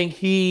don't think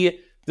he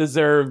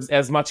deserves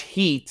as much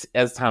heat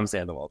as Tom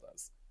Sandoval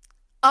does.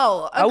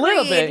 Oh, agreed. A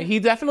little bit. He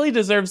definitely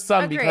deserves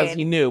some because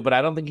he knew, but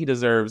I don't think he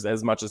deserves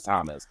as much as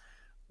Tom is.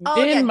 Oh,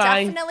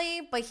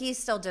 definitely. But he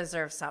still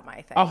deserves some,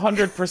 I think.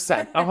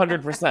 100%.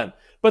 100%.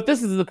 But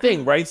this is the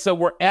thing, right? So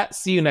we're at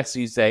See You Next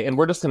Tuesday, and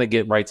we're just going to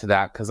get right to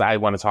that because I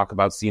want to talk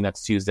about See You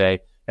Next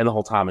Tuesday and the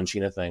whole Tom and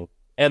Sheena thing.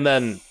 And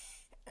then,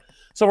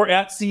 so we're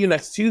at See You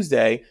Next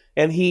Tuesday,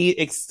 and he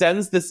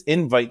extends this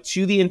invite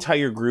to the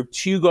entire group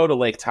to go to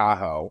Lake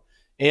Tahoe.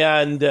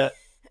 And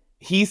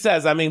he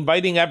says, I'm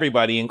inviting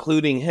everybody,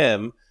 including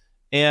him.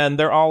 And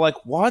they're all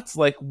like, what?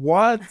 Like,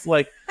 what?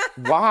 Like,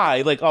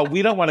 why? Like, oh,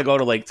 we don't want to go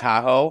to Lake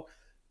Tahoe.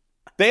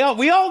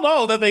 We all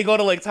know that they go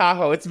to Lake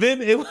Tahoe.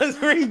 It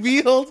was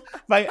revealed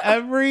by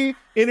every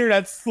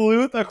internet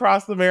sleuth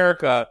across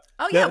America.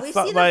 Oh yeah, we've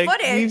seen the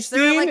footage. We've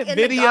seen like in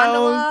videos. The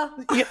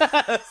gondola.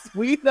 Yes,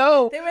 we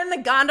know. They were in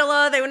the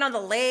gondola. They went on the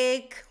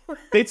lake.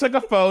 They took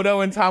a photo,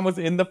 and Tom was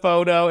in the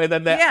photo, and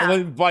then that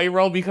went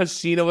viral because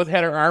Sheena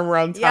had her arm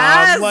around Tom.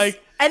 Yes.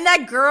 Like, and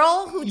that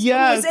girl who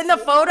was in the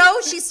photo,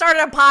 she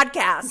started a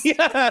podcast.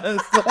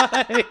 Yes.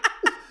 Like,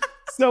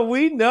 so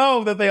we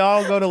know that they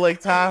all go to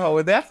Lake Tahoe.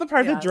 And that's the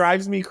part that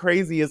drives me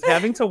crazy is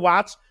having to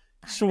watch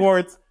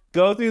Schwartz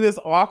go through this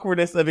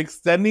awkwardness of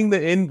extending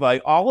the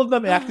invite, all of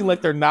them acting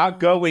like they're not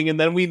going, and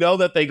then we know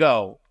that they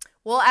go.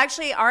 Well,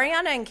 actually,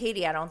 Ariana and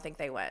Katie, I don't think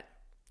they went.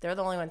 They're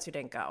the only ones who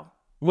didn't go.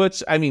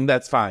 Which, I mean,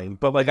 that's fine.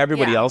 But, like,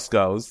 everybody else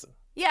goes.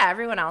 Yeah,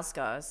 everyone else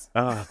goes.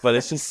 But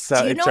it's just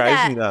so, it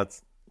drives me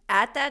nuts.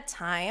 At that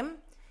time,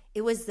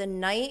 it was the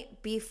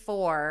night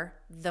before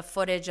the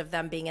footage of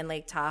them being in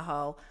Lake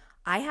Tahoe.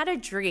 I had a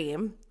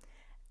dream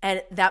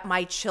and that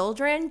my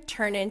children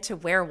turn into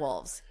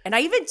werewolves. And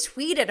I even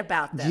tweeted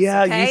about this.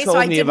 Yeah, okay? you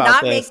told me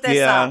about this. So I did not make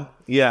this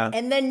up. Yeah.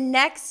 And the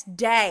next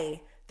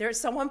day,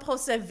 someone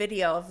posted a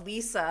video of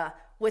Lisa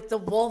with the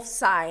wolf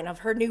sign of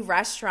her new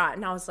restaurant.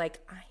 And I was like,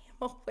 I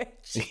am a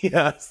witch.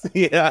 Yes.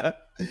 Yeah.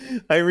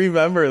 I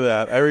remember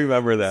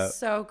that.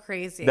 So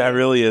crazy. That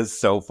really is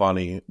so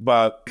funny.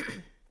 But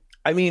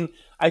I mean,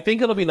 I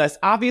think it'll be nice.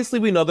 Obviously,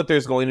 we know that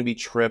there's going to be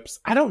trips.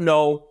 I don't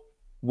know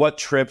what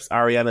trips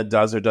Ariana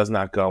does or does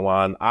not go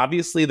on.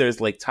 Obviously, there's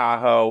Lake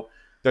Tahoe.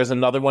 There's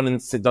another one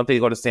don't they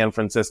go to San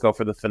Francisco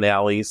for the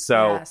finale?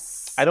 So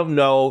I don't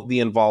know the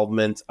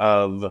involvement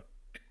of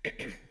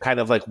kind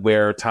of like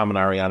where Tom and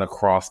Ariana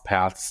cross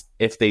paths,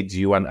 if they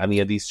do on any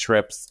of these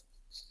trips.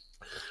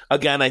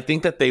 Again, I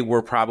think that they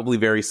were probably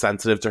very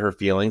sensitive to her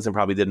feelings and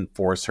probably didn't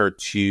force her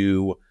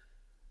to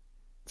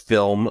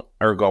film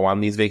or go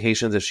on these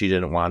vacations if she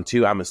didn't want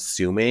to. I'm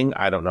assuming.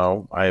 I don't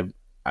know.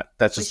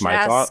 That's just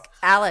my thought.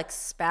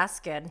 Alex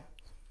Baskin.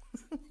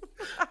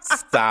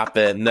 Stop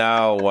it.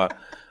 No.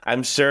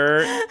 I'm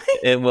sure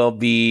it will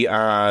be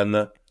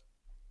on.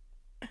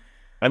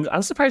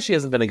 I'm surprised she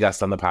hasn't been a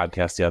guest on the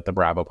podcast yet, the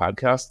Bravo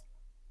podcast.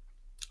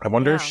 I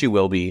wonder if she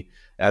will be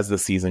as the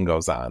season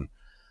goes on.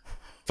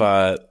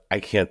 But I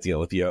can't deal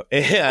with you.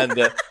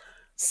 And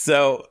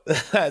So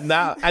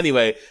now,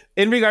 anyway,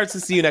 in regards to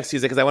See You Next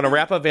Tuesday, because I want to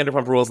wrap up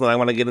Vanderpump Rules and then I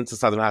want to get into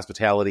Southern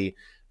Hospitality.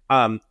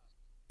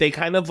 They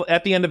kind of,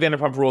 at the end of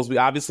Vanderpump Rules, we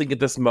obviously get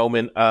this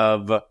moment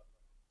of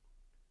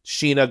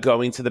Sheena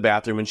going to the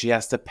bathroom and she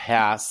has to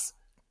pass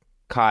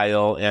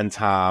Kyle and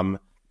Tom.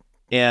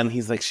 And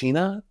he's like,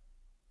 Sheena?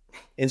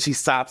 And she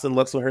stops and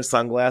looks with her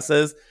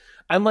sunglasses.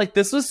 I'm like,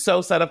 this was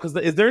so set up because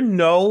is there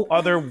no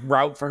other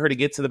route for her to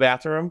get to the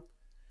bathroom?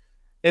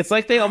 It's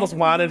like they almost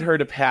wanted her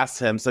to pass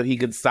him so he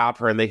could stop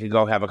her and they could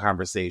go have a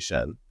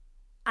conversation.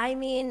 I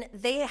mean,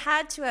 they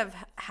had to have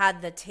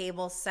had the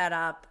table set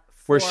up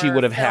where she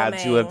would have filming.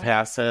 had to have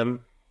passed him.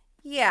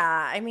 Yeah,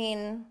 I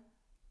mean,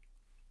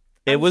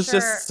 it was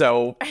just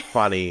so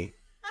funny.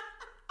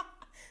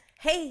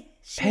 Hey,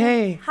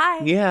 hey,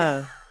 hi.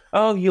 Yeah.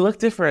 Oh, you look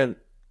different.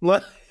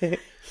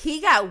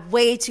 He got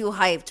way too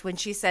hyped when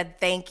she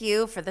said thank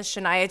you for the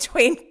Shania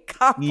Twain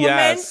compliment.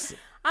 Yes.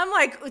 I'm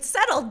like,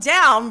 settle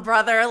down,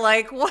 brother.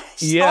 Like, what?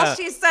 Yeah. All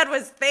she said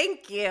was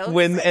thank you.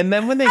 And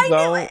then when they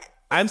go,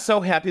 I'm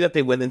so happy that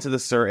they went into the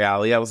Sir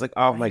Alley. I was like,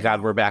 oh my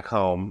God, we're back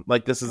home.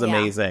 Like, this is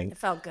amazing. It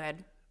felt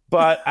good.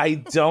 But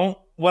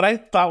what I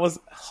thought was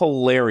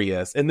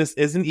hilarious, and this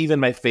isn't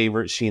even my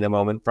favorite Sheena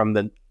moment from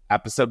the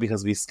episode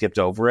because we skipped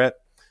over it,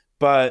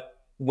 but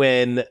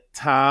when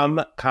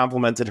Tom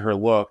complimented her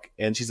look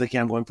and she's like,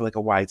 yeah, I'm going for like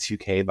a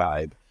Y2K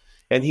vibe.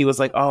 And he was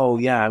like, oh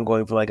yeah, I'm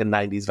going for like a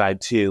 90s vibe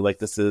too. Like,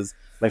 this is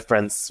my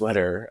friend's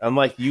sweater. I'm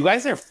like, you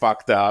guys are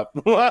fucked up.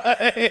 Yeah,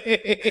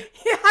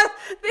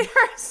 they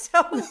are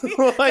so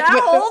weird. Like,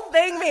 that whole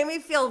thing made me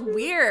feel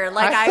weird.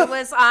 Like I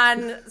was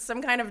on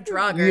some kind of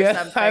drug or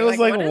something. I was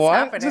like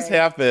what just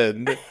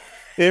happened?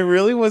 It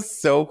really was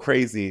so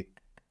crazy.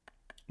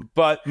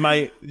 But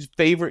my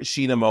favorite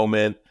Sheena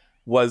moment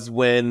was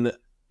when,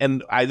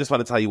 and I just want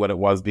to tell you what it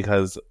was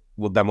because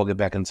then we'll get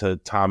back into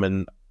Tom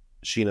and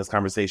Sheena's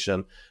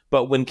conversation.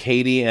 But when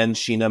Katie and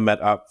Sheena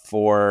met up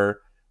for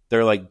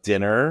their like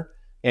dinner,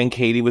 and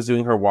Katie was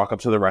doing her walk up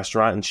to the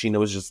restaurant and Sheena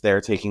was just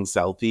there taking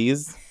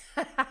selfies,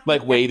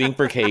 like waiting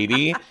for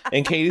Katie.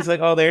 And Katie's like,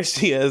 oh, there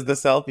she is, the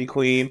selfie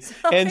queen.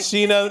 And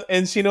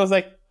Sheena was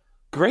like,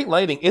 great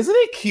lighting. Isn't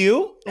it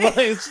cute? Like,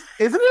 isn't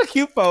it a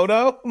cute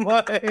photo?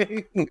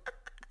 Like,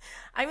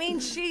 I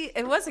mean,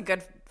 it was a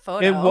good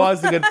photo. It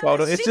was a good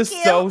photo. It's just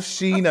cute. So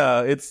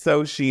Sheena. It's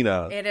so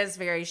Sheena. It is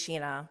very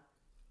Sheena.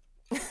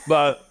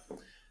 But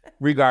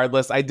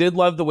regardless, I did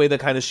love the way that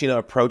kind of Sheena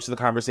approached the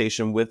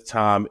conversation with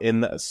Tom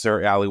in the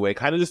Sir alleyway,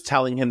 kind of just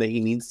telling him that he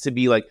needs to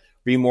be like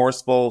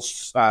remorseful,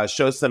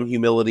 show some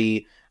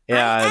humility. And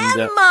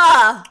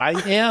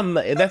I am.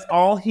 That's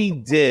all he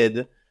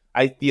did.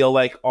 I feel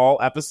like all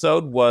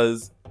episode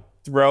was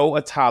throw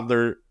a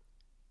toddler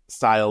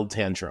styled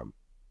tantrum.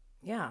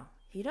 Yeah,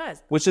 he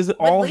does. Which is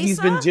all he's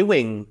been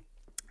doing.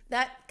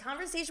 That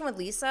conversation with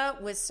Lisa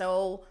was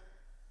so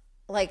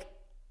like,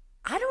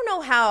 I don't know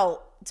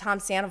how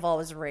Tom Sandoval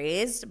was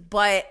raised,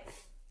 but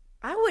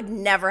I would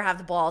never have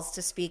the balls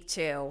to speak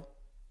to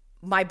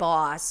my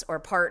boss or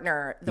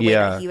partner the way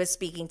that he was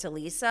speaking to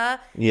Lisa.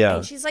 Yeah.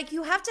 And she's like,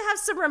 you have to have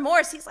some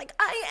remorse. He's like,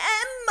 I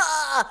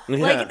am.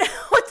 Like,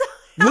 what the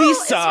hell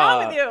Lisa, is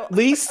wrong with you?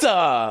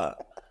 Lisa.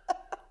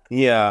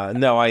 Yeah,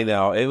 no, I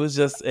know. It was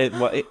just,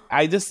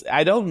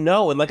 I don't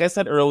know. And like I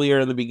said earlier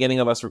in the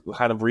beginning of us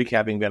kind of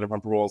recapping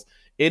Vanderpump Rules,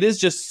 it is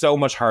just so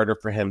much harder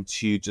for him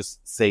to just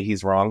say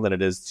he's wrong than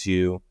it is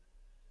to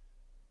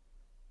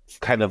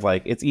kind of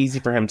like, it's easy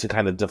for him to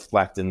kind of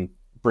deflect and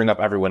bring up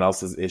everyone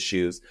else's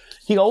issues.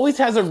 He always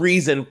has a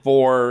reason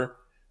for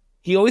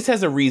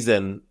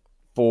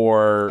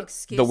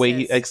the way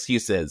he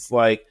excuses.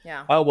 Like,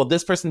 oh, well,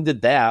 this person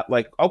did that.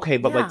 Like, okay,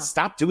 but like,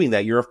 stop doing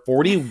that. You're a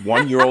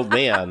 41-year-old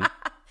man.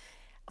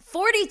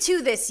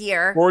 42 this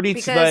year.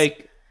 42,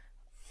 like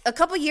a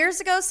couple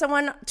years ago,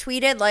 someone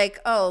tweeted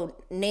like, "Oh,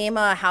 name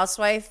a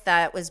housewife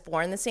that was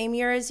born the same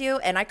year as you,"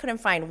 and I couldn't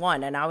find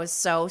one, and I was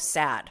so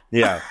sad.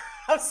 Yeah,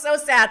 I was so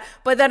sad.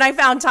 But then I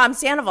found Tom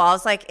Sandoval. I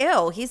was like,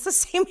 "Ew, he's the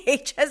same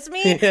age as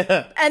me."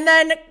 Yeah. And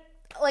then,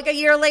 like a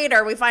year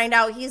later, we find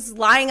out he's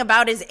lying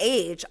about his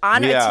age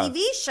on a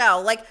TV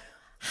show. Like,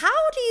 how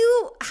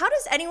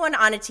does anyone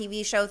on a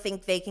TV show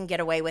think they can get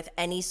away with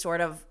any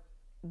sort of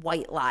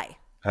white lie?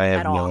 I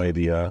have no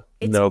idea.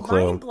 It's no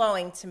clue.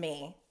 Mind-blowing to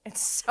me. It's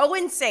so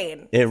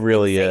insane. It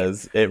really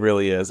is. It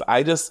really is.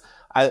 I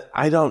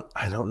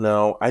don't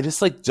know. I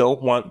just like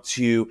don't want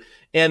to.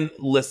 And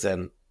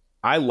listen,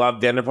 I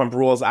love Vanderpump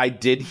Rules. I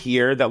did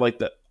hear that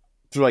like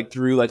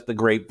through the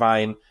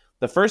grapevine,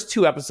 the first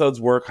 2 episodes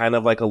were kind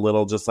of like a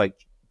little just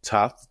like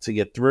tough to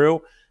get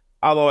through.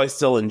 Although I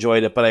still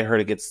enjoyed it, but I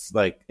heard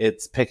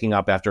it's picking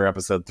up after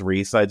episode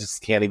 3. So I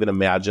just can't even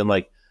imagine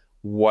like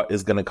what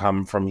is going to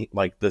come from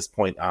like this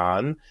point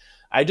on.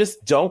 I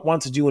just don't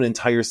want to do an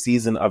entire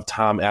season of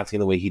Tom acting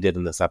the way he did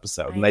in this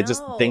episode. And I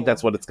just think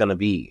that's what it's going to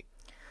be.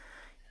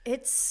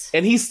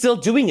 And he's still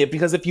doing it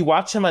because if you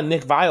watch him on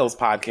Nick Vile's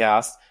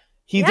podcast,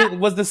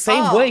 was the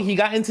same way. He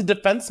got into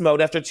defense mode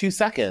after 2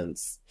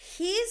 seconds.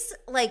 He's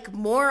like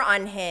more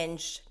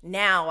unhinged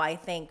now, I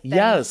think,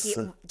 than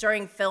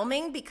during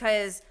filming,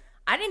 because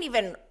I didn't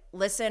even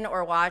listen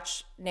or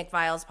watch Nick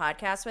Viall's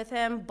podcast with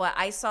him, but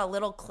I saw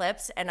little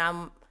clips and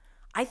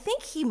I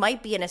think he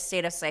might be in a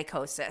state of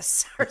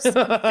psychosis or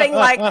something.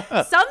 Like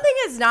something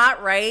is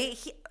not right.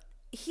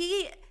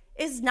 He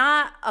is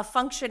not a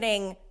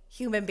functioning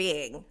human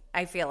being.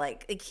 I feel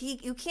like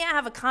you can't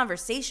have a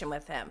conversation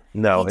with him.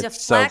 No, he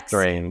it's so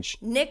strange.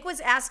 Nick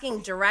was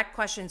asking direct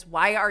questions.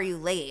 Why are you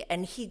late?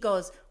 And he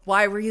goes,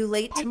 why were you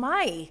late to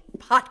my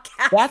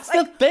podcast? That's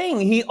the thing.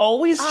 He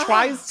always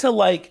tries to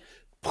like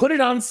put it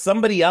on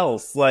somebody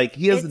else. Like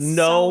he has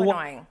so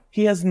annoying.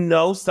 He has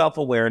no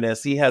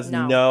self-awareness. He has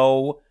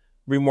no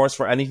remorse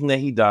for anything that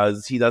he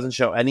does. He doesn't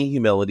show any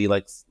humility,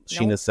 like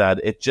Sheena said.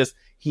 It just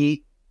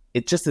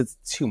is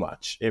too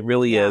much. It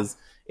really is.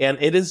 And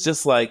it is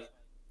just like,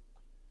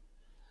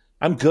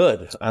 I'm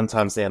good on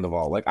Tom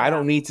Sandoval. Like, I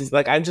don't need to,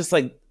 like, I'm just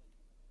like,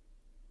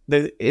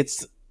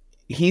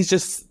 he's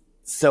just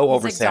so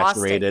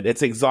oversaturated.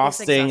 It's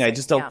exhausting. I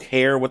just don't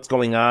care what's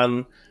going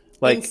on.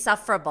 Like,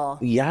 insufferable.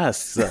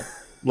 Yes.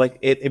 Like,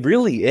 it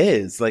really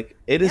is. Like,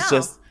 it is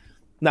just,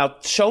 now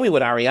show me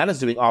what Ariana's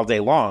doing all day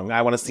long.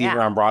 I want to see her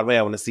on Broadway.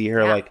 I want to see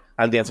her, like,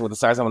 on Dancing with the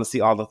Stars. I want to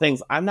see all the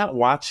things. I'm not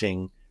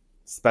watching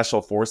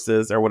Special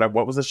Forces or whatever.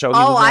 What was the show?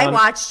 I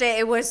watched it.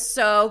 It was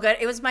so good.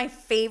 It was my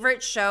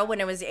favorite show when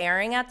it was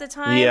airing at the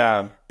time.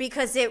 Yeah.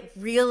 Because it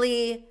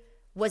really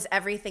was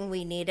everything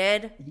we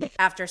needed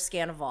after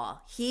Scandival.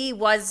 He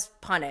was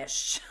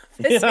punished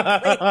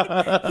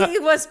physically. He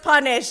was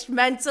punished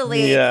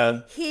mentally.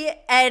 Yeah.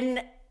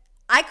 And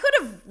I could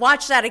have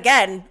watched that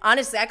again.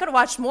 Honestly, I could have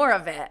watched more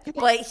of it.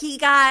 But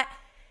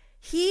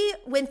he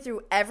went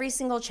through every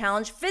single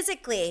challenge.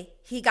 Physically,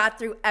 he got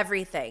through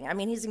everything. I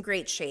mean, he's in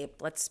great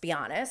shape, let's be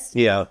honest.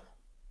 Yeah.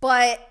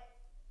 But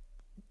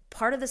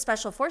part of the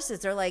Special Forces,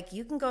 they're like,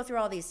 you can go through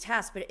all these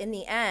tasks, but in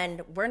the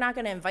end, we're not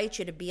going to invite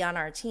you to be on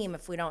our team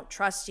if we don't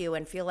trust you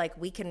and feel like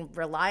we can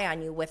rely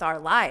on you with our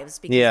lives,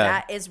 because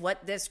that is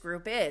what this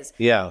group is.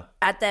 Yeah.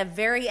 At the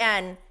very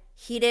end,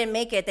 he didn't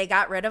make it. They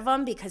got rid of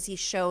him because he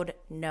showed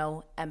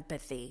no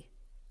empathy.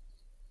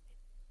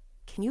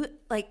 Can you,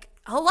 like,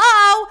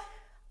 hello?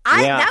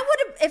 That would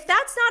have, if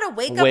that's not a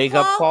wake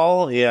up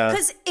call, yeah.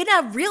 Because in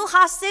a real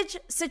hostage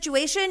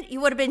situation, you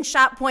would have been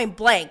shot point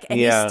blank, and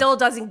he still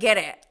doesn't get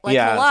it. Like,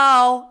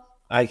 hello.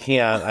 I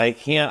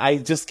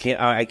just can't.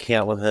 I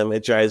can't with him.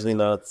 It drives me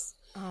nuts.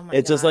 Oh my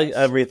gosh. Just like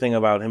everything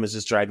about him is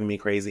just driving me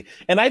crazy.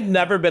 And I've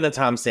never been a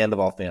Tom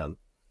Sandoval fan.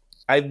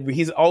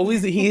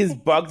 He has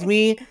bugged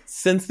me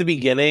since the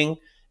beginning.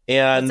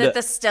 And is it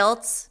the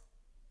stilts?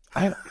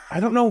 I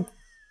don't know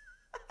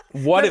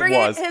what Remember it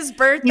was. His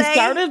birthday. He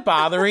started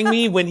bothering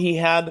me when he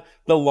had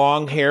the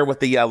long hair with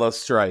the yellow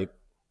stripe.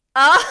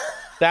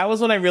 That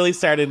was when I really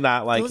started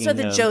not liking him. Those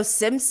are the Joe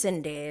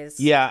Simpson days.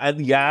 Yeah,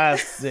 and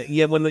yes.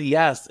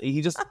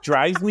 He just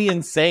drives me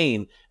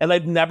insane. And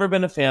I've never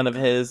been a fan of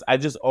his. I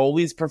just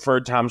always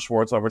preferred Tom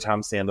Schwartz over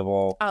Tom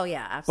Sandoval. Oh,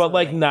 yeah, absolutely. But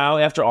like now,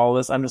 after all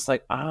this, I'm just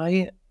like,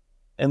 I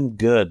am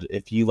good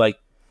if you like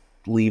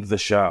leave the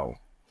show.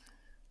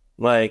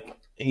 Like,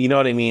 you know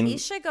what I mean? He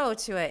should go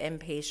to an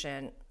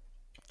inpatient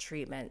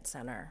treatment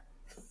center.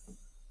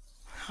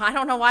 I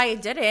don't know why he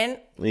didn't.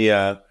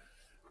 Yeah.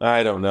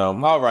 I don't know.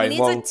 All right. He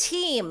needs a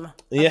team of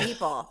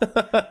people.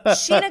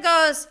 Sheena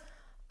goes,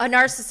 a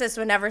narcissist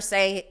would never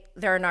say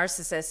they're a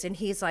narcissist. And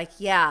he's like,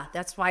 yeah,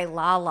 that's why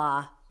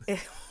Lala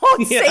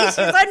won't say she's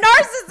a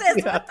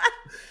narcissist. Yeah.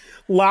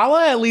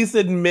 Lala at least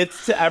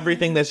admits to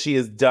everything that she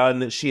has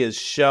done. She has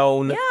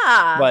shown.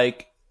 Yeah.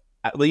 Like,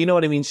 you know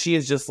what I mean? She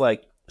is just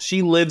like,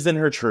 she lives in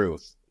her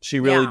truth. She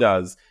really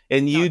does.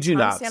 And you do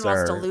not,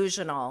 sir. Tom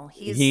delusional.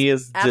 He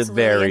is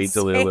very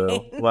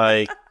delulu.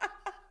 Like,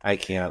 I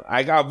can't.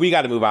 We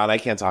got to move on. I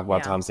can't talk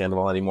about Tom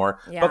Sandoval anymore.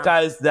 Yeah. But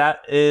guys,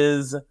 that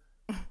is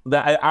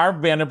our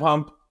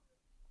Vanderpump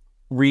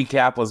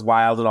recap was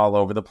wild and all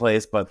over the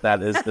place. But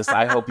that is just.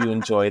 I hope you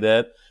enjoyed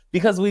it,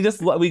 because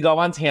we go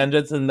on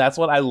tangents, and that's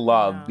what I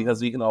love,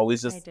 because we can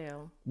always just. I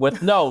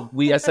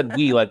do. I said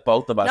we, like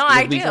both of us. No,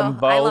 I do.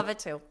 I love it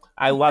too.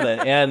 I love it,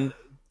 and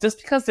just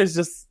because there's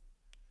just.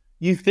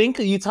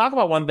 You talk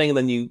about one thing and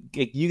then you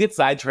get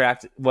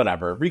sidetracked,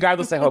 whatever.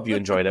 Regardless, I hope you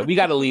enjoyed it. We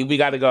got to leave. We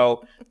got to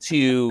go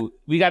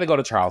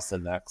to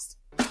Charleston next.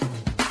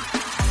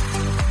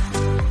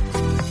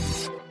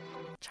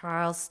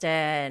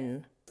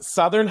 Charleston.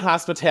 Southern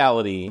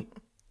hospitality.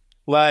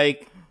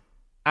 Like,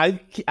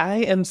 I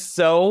am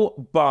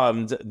so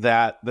bummed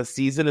that the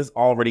season is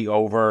already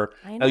over.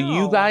 I know.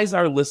 Now, you guys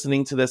are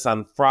listening to this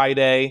on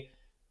Friday.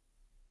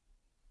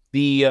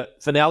 The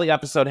finale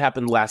episode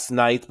happened last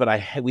night, but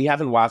we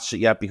haven't watched it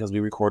yet because we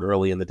record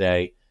early in the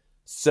day.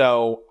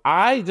 So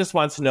I just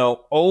want to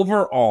know,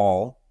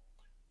 overall,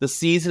 the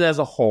season as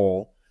a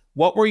whole,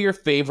 what were your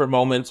favorite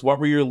moments? What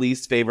were your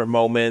least favorite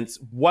moments?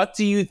 What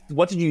did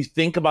you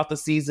think about the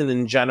season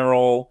in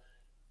general?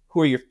 Who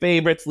are your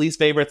favorites, least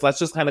favorites? Let's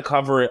just kind of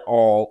cover it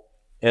all,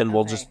 and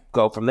we'll just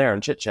go from there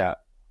and chit chat.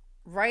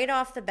 Right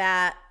off the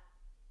bat,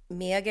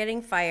 Mia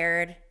getting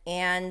fired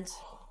and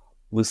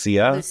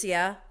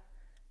Lucia.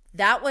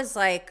 That was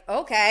like,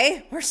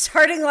 okay, we're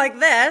starting like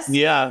this.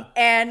 Yeah.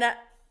 And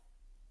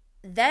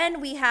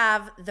then we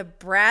have the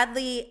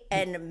Bradley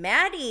and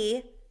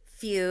Maddie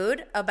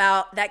feud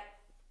about that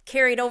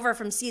carried over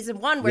from season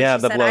 1 where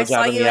she the said, I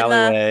saw you in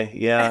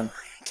the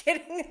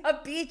getting a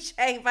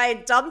BJ by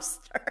a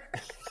dumpster.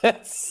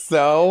 That's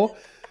so...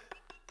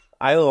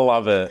 I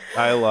love it.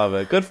 I love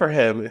it. Good for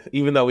him,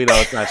 even though we know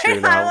it's not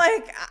true now. I'm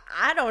like,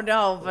 I don't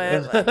know,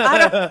 but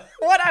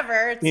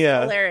whatever. It's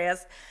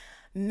hilarious.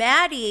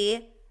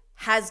 Maddie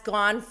has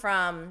gone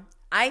from,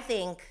 I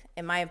think,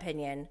 in my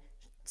opinion,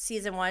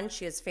 season 1,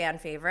 she was fan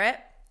favorite.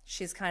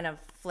 She's kind of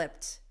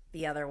flipped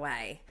the other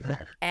way.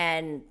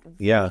 And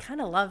we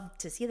kind of love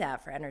to see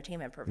that for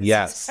entertainment purposes.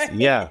 Yes,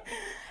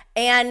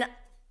 And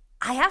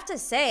I have to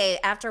say,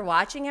 after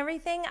watching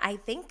everything, I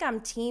think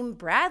I'm Team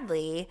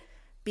Bradley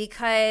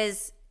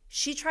because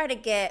she tried to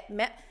get...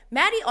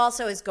 Maddie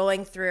also is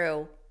going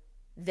through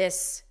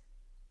this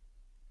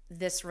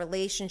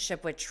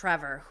relationship with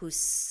Trevor, who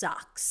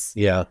sucks.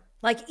 Yeah.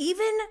 Like,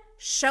 even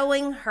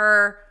showing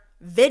her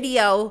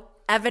video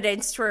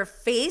evidence to her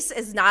face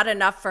is not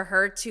enough for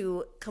her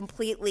to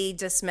completely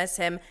dismiss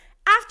him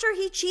after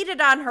he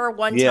cheated on her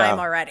one time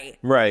already.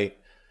 Right.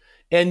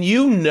 And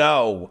you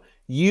know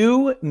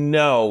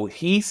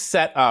he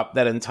set up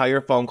that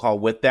entire phone call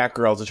with that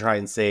girl to try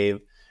and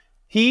save.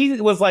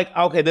 He was like,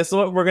 okay, this is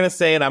what we're going to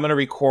say, and I'm going to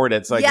record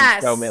it so I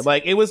can show me.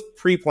 Like, it was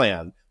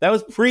pre-planned. That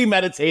was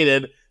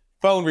premeditated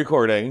phone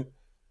recording.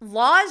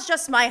 Law is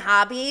just my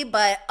hobby,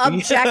 but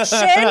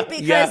objection,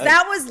 because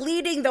that was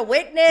leading the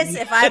witness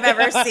if I've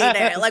ever seen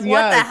it. Like,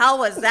 what the hell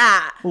was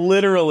that?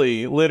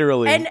 Literally.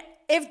 And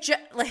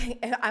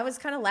I was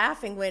kind of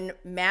laughing when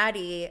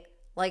Maddie,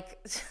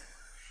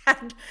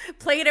 had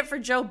played it for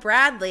Joe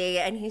Bradley,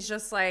 and he's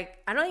just like,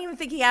 I don't even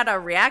think he had a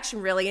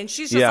reaction really, and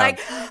she's just like,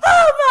 oh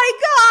my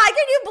God,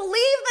 can you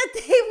believe that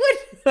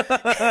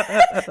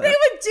they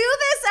would do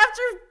this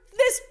after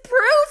this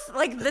proof?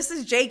 Like, this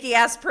is janky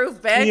ass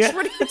proof, bitch. Yeah.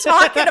 What are you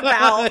talking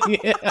about?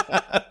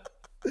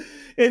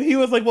 And he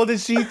was like, well,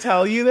 did she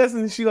tell you this?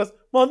 And she goes,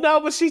 well,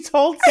 no, but she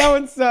told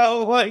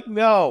so-and-so. Like,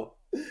 no,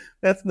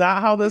 that's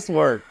not how this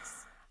works.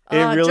 It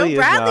really Joe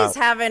Bradley's is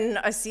not. having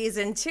a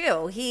season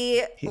too.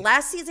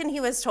 Last season he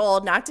was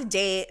told not to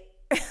date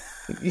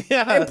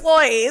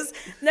employees.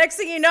 Next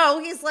thing you know,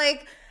 he's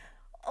like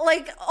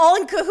all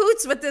in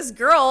cahoots with this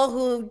girl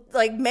who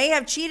may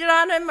have cheated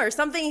on him or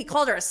something. He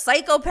called her a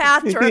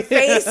psychopath to her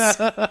face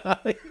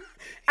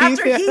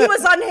after he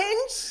was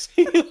unhinged.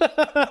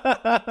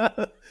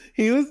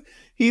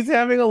 He's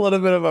having a little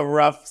bit of a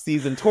rough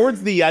season.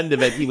 Towards the end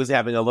of it, he was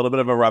having a little bit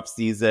of a rough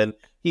season.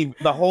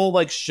 The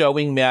whole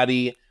showing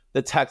Maddie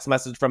the text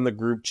message from the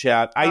group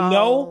chat. I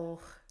know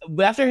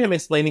after him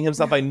explaining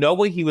himself, I know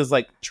what he was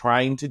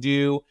trying to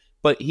do,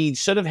 but he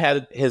should have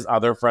had his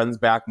other friends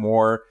back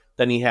more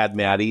than he had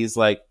Maddie's.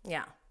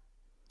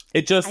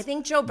 It just I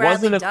think Joe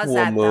Bradley wasn't a does cool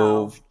that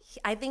move.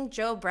 though. I think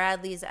Joe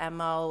Bradley's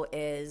MO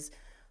is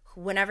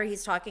whenever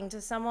he's talking to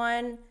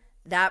someone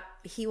that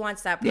he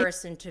wants that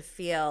person to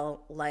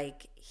feel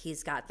like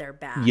he's got their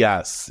back.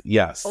 Yes.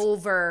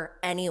 Over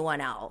anyone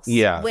else.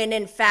 Yeah. When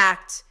in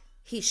fact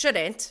he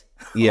shouldn't.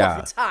 All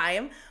the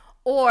time,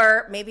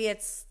 or maybe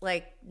it's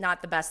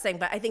not the best thing,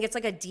 but I think it's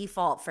a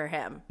default for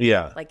him.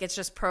 It's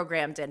just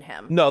programmed in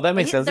him. No, that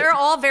makes sense. They're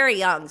all very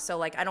young,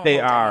 so I don't. They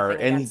are,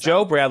 and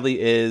Joe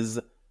Bradley is.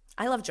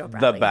 I love Joe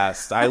Bradley. The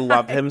best. I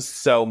love him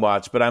so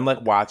much. But I'm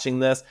watching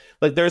this.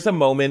 There's a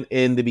moment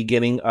in the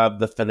beginning of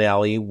the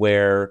finale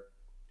where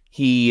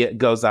he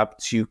goes up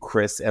to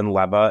Chris and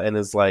Leva and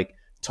is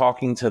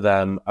talking to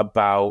them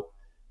about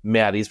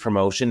Maddie's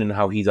promotion and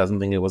how he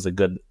doesn't think it was a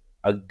good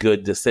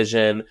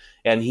decision,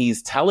 and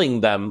he's telling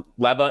them,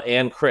 Leva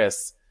and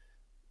Chris,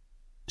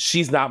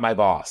 she's not my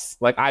boss.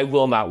 I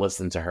will not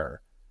listen to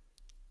her.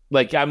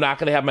 I'm not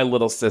going to have my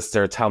little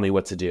sister tell me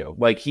what to do.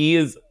 He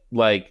is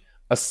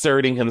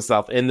asserting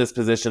himself in this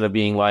position of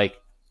being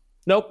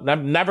nope,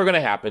 never going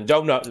to happen.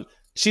 Don't know.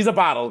 She's a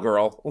bottle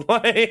girl.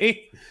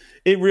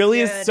 It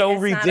really is so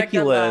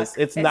ridiculous.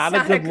 It's not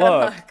a good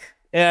look.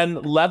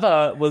 And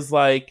Leva was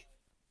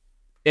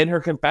in her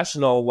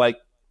confessional,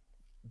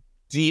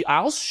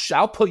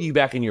 I'll put you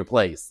back in your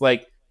place. Do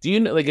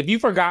you if you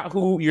forgot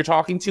who you're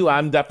talking to,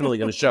 I'm definitely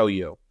going to show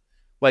you.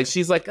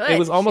 She's Good. It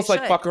was almost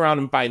fuck around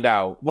and find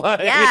out.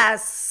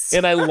 Yes.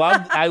 And I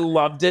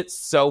loved it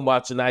so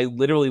much. And I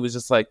literally was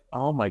just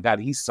oh my God,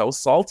 he's so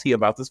salty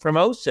about this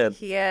promotion.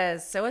 He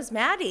is. So is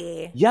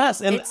Maddie.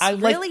 Yes. And it's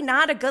really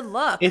not a good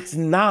look. It's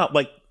not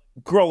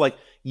girl,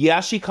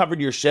 she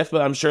covered your shift,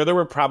 but I'm sure there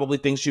were probably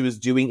things she was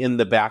doing in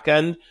the back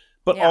end,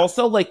 but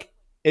also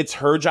it's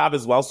her job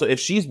as well. So if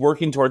she's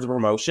working towards a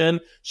promotion,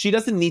 she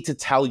doesn't need to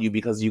tell you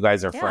because you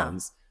guys are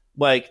friends.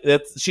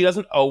 She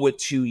doesn't owe it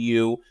to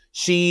you.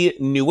 She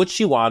knew what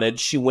she wanted.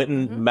 She went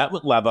and met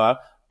with Leva,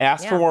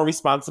 asked for more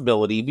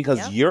responsibility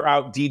because you're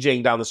out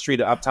DJing down the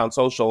street at Uptown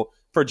Social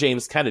for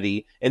James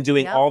Kennedy and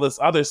doing all this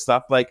other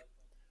stuff.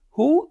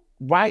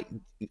 Why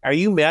are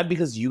you mad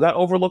because you got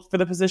overlooked for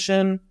the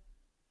position?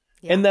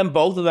 Yeah. And then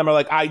both of them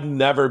are I'd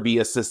never be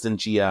assistant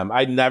GM.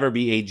 I'd never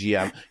be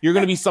AGM. You're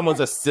going to be someone's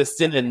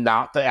assistant and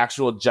not the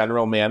actual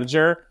general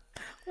manager.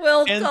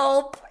 Will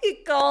Culp, he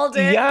called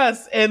it.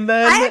 Yes, and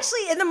then I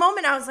actually, in the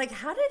moment, I was like,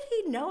 how did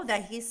he know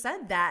that he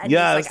said that? And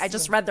yes. he's like, I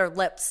just read their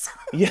lips.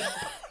 Yeah,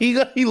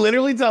 he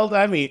literally told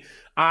Emmy,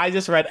 I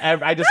just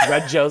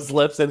read Joe's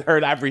lips and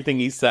heard everything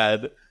he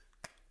said.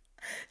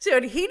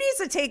 Dude, he needs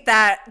to take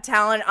that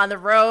talent on the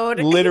road.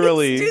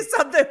 Literally. He needs to do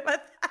something with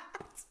that.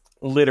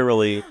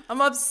 Literally.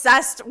 I'm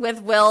obsessed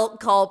with Will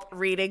Culp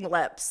reading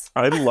lips.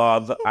 I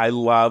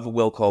love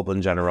Will Culp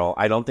in general.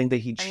 I don't think that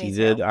he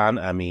cheated on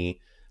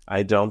Emmy.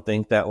 I don't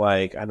think that,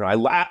 like, I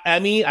don't know.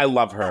 Emmy, I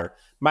love her.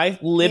 My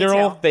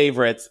literal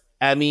favorites,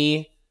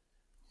 Emmy,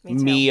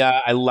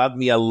 Mia. I love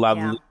Mia. I love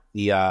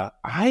Mia.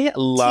 I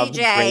love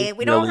TJ.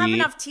 We don't have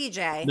enough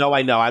TJ. No,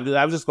 I know.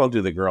 I'm just going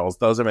through the girls.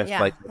 Those are my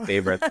my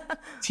favorites.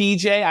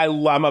 TJ, I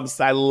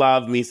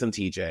love me some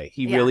TJ.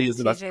 He really is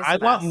the best. I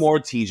want more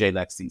TJ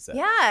next season.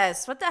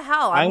 Yes. What the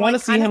hell? I want to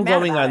see him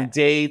going on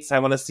dates. I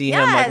want to see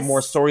him like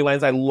more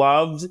storylines. I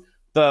loved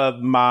the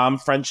mom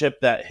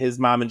friendship that his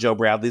mom and Joe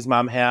Bradley's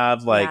mom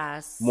have,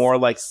 like more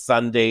like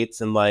Sun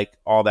dates and like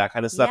all that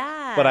kind of stuff.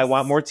 Yes. But I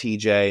want more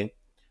TJ.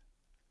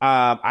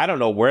 I don't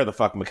know where the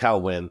fuck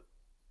Mikkel went.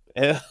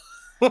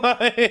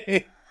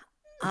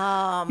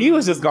 He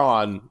was just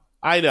gone.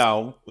 I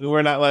know.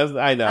 We're not.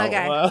 I know.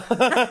 Okay.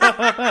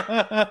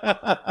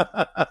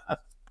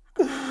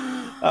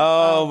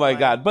 Oh my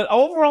God. But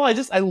overall,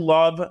 I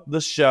love the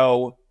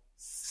show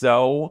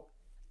so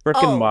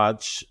freaking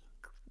much.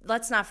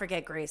 Let's not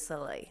forget Grace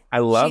Lilly. I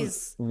love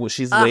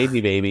she's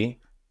Wavy Baby.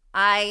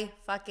 I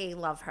fucking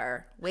love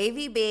her.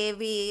 Wavy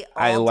Baby.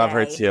 I love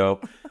her too.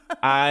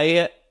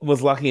 I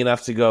was lucky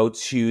enough to go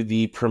to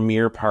the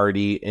premiere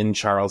party in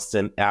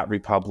Charleston at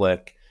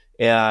Republic.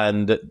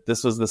 And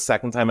this was the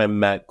second time I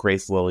met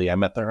Grace Lilly. I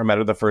met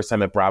her the first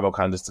time at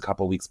BravoCon just a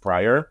couple weeks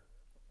prior.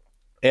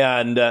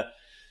 And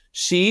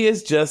she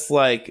is just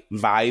like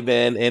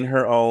vibing in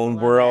her own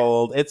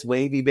world. It's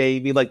Wavy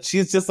Baby. Like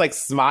she's just like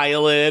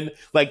smiling,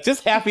 like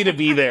just happy to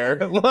be there.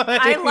 Like,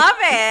 I love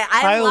it.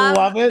 I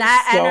love it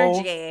that so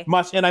energy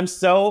much. And I'm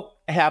so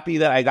happy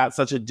that I got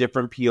such a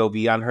different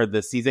POV on her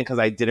this season because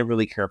I didn't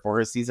really care for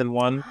her season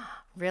 1.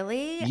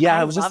 Really? Yeah,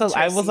 I was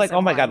like,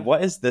 oh my God,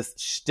 what is this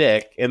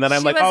shtick? And then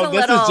I'm like, oh,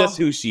 this is just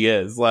who she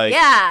is. Like,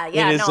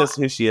 it is just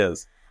who she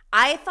is.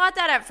 I thought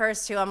that at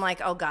first too. I'm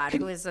like, oh God,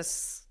 who is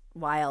this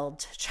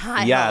wild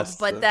child? Yes.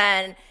 But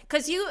then,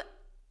 because you,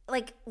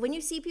 like, when you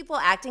see people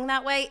acting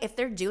that way, if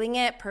they're doing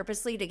it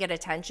purposely to get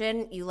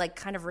attention, you like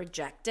kind of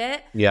reject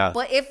it. Yeah.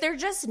 But if they're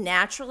just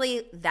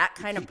naturally that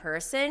kind of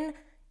person,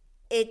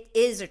 it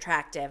is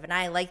attractive. And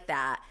I like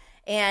that.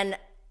 And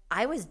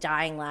I was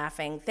dying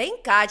laughing.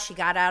 Thank God she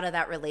got out of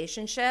that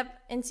relationship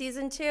in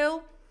season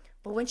 2.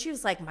 But when she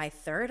was like, my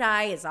third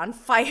eye is on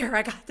fire,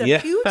 I got the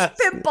huge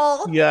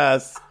pimple.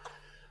 Yes.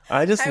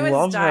 I just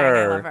love her.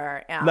 I love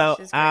her.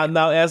 Yeah,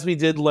 now, as we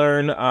did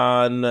learn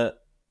on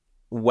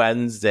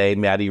Wednesday,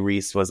 Maddie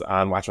Reese was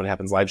on Watch What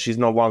Happens Live. Trevor's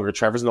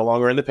no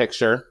longer in the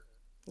picture.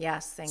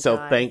 Yes, thank God. So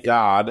thank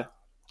God.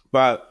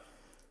 But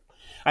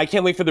I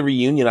can't wait for the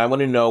reunion. I want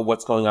to know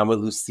what's going on with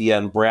Lucia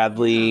and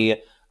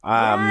Bradley.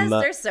 Yes,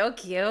 they're so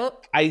cute.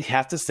 I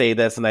have to say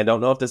this, and I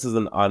don't know if this is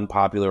an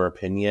unpopular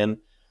opinion.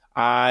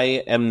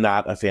 I am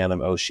not a fan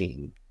of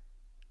O'Sheen.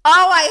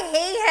 Oh, I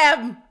hate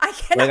him. I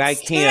cannot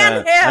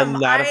stand him. I'm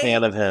not a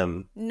fan of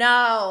him.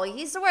 No,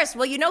 he's the worst.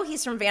 Well, you know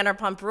he's from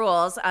Vanderpump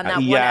Rules on that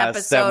one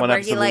episode where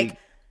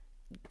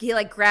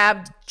he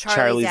grabbed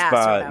Charlie's ass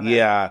butt. Or whatever.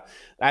 Yeah.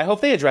 I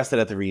hope they address it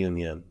at the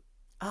reunion.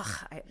 Ugh,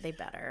 they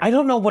better. I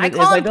don't know what it is.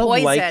 I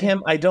don't like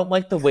him. I don't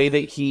like the way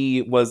that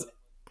he was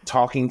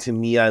talking to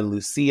Mia and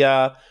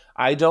Lucia.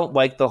 I don't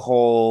like the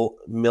whole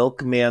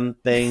milkman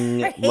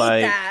thing. I hate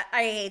that.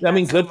 I hate that. I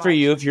mean, so good much. for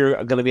you if you're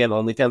going to be on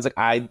OnlyFans. Like,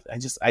 I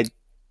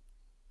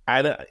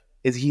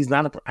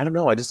don't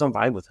know. I just don't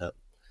vibe with him.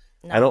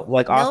 No. I don't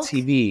like off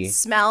TV.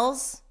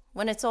 Smells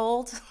when it's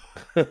old.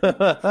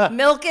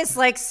 Milk is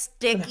like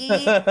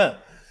sticky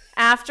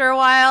after a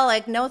while.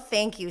 Like, no,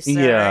 thank you, sir.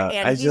 Yeah,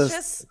 and I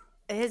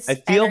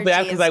feel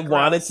bad because I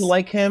wanted to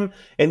like him,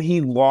 and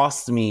he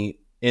lost me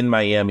in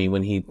Miami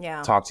when he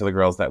talked to the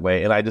girls that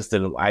way, and I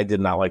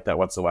did not like that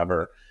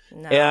whatsoever.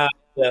 No. And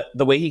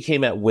the way he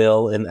came at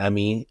Will and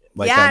Emmy.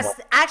 Like, yes,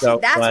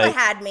 actually, that's what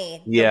had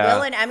me. The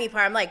Will and Emmy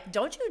part. I'm like,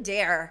 don't you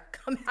dare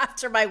come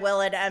after my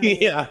Will and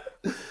Emmy. Yeah.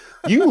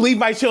 You leave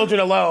my children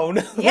alone.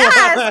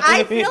 Yes,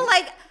 I feel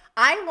like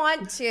I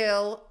want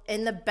to,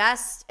 in the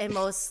best and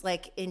most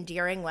like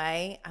endearing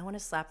way, I want to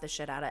slap the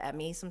shit out of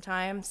Emmy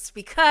sometimes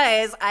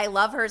because I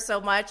love her so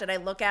much and I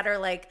look at her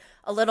like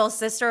a little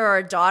sister or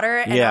a daughter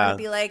and I want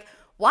to be like,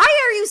 why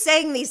are you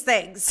saying these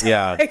things?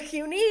 Yeah. Like,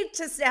 you need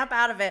to snap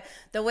out of it.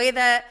 The way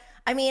that,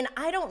 I mean,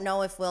 I don't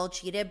know if Will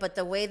cheated, but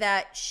the way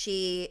that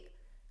she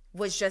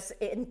was just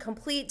in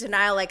complete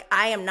denial, like,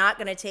 I am not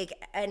going to take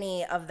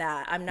any of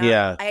that. I'm not,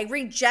 I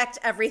reject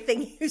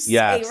everything you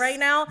say right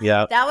now.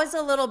 Yeah. That was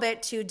a little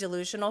bit too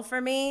delusional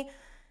for me.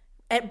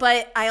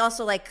 But I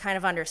also like kind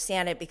of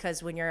understand it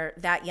because when you're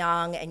that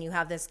young and you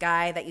have this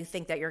guy that you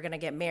think that you're going to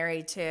get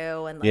married to.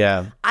 And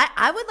like,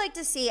 I would like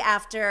to see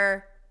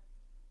after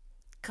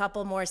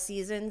couple more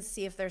seasons,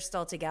 see if they're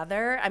still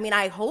together. I mean,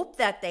 I hope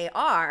that they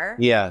are.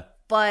 Yeah.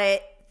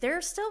 But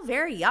they're still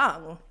very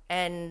young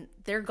and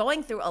they're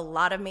going through a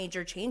lot of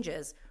major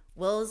changes.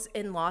 Will's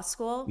in law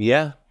school.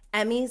 Yeah.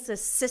 Emmy's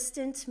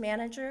assistant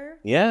manager.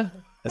 Yeah.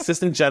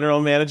 Assistant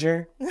general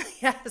manager.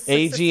 Yes.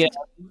 AGM.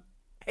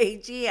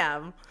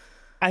 AGM.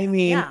 I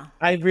mean,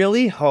 I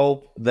really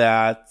hope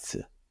that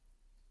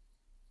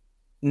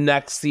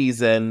next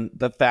season,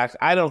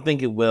 I don't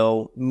think it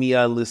will,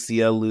 Mia and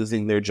Lucia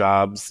losing their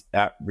jobs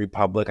at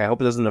Republic. I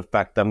hope it doesn't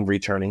affect them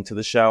returning to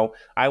the show.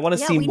 I want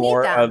to see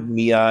more of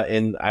Mia,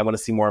 and I want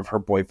to see more of her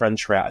boyfriend,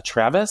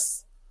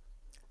 Travis.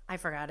 I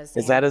forgot his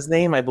name. Is that his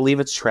name? I believe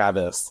it's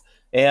Travis.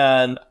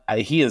 And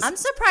he is... I'm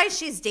surprised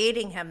she's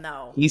dating him,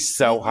 though. He's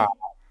so hot.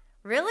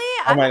 Really?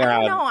 Oh my God. I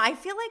don't know. I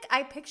feel like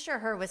I picture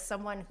her with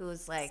someone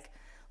who's like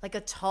a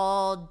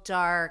tall,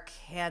 dark,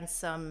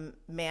 handsome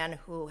man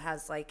who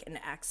has like an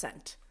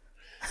accent.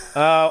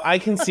 Oh, I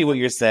can see what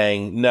you're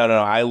saying. No.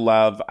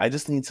 I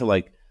just need to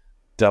like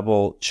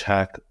double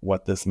check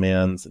what this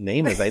man's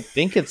name is. I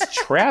think it's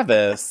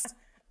Travis.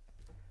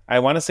 I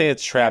want to say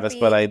it's Travis,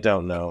 but I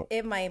don't know.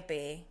 It might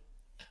be.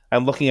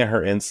 I'm looking at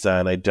her Insta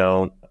and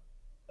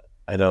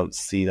I don't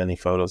see any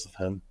photos of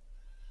him.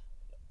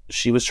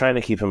 She was trying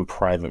to keep him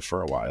private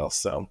for a while,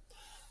 so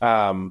but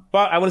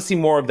I want to see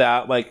more of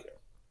that, like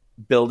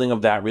building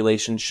of that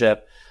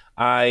relationship.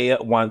 I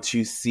want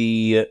to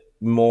see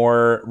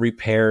more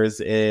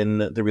repairs in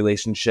the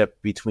relationship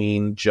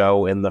between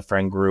Joe and the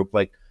friend group.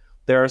 Like,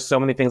 there are so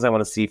many things I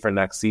want to see for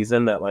next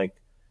season that, like,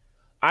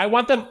 I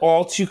want them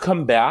all to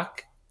come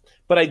back,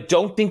 but I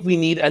don't think we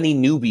need any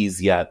newbies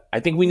yet.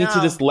 I think we need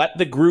to just let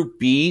the group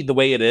be the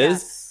way it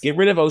is. Yes. Get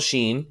rid of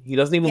O'Sheen. He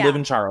doesn't even live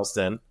in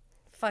Charleston.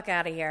 Fuck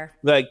out of here.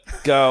 Like,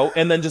 go.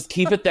 And then just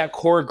keep it that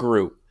core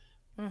group.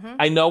 Mm-hmm.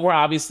 I know we're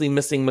obviously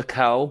missing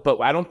Mikkel,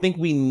 but I don't think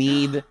we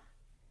need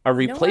a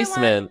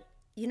replacement.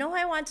 You know who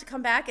I want to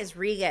come back is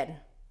Regan.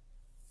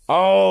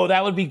 Oh,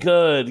 that would be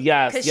good.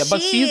 Yes. Yeah,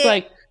 but she's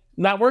like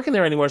not working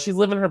there anymore. She's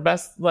living her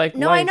best life.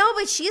 I know,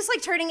 but she's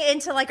like turning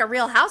into like a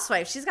real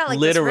housewife. She's got like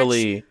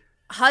literally this rich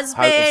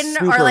husband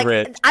or like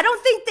rich. I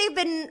don't think they've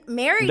been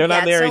married They're yet.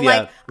 Not married so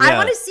yet. like I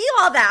want to see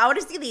all that. I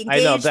want to see the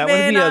engagement.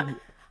 I know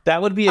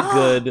that would be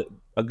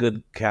a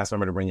good cast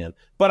member to bring in.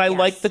 But I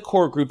like the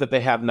core group that they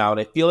have now. And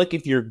I feel like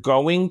if you're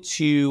going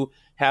to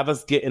have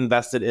us get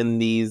invested in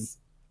these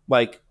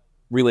like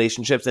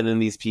relationships and in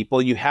these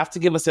people, you have to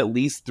give us at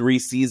least 3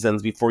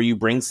 seasons before you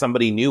bring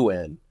somebody new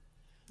in.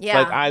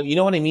 Yeah. Like you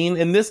know what I mean?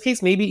 In this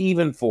case, maybe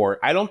even 4.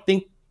 I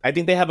think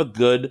they have a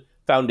good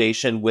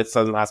foundation with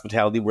Southern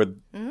Hospitality where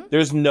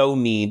there's no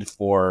need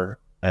for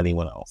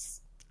anyone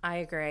else. I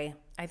agree.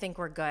 I think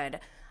we're good.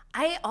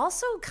 I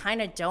also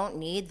kind of don't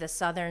need the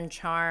Southern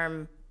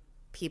Charm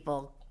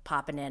people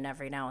popping in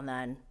every now and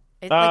then.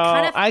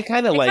 I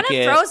kind of like it.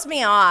 It throws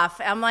me off.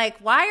 I'm like,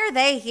 why are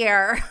they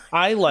here?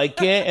 I like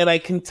it, and I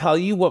can tell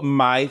you what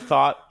my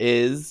thought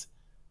is.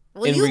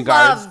 Well, in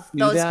regards love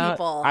those to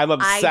people. I'm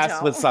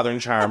obsessed with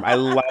Southern Charm. I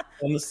love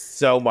them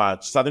so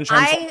much. Southern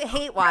Charm. I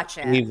hate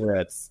watching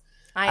favorites.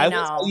 I know.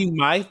 will tell you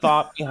my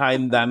thought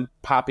behind them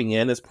popping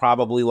in is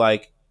probably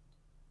like,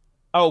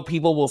 oh,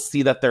 people will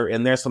see that they're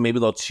in there, so maybe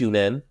they'll tune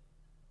in.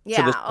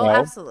 Yeah,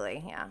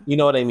 absolutely, yeah. You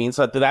know what I mean?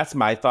 So that's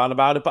my thought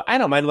about it. But I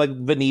don't mind, like,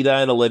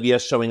 Vanita and Olivia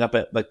showing up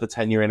at, like, the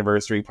 10-year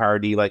anniversary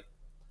party. Like,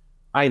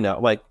 I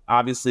know. Like,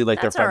 obviously,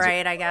 like, that's they're friends. All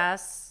right, I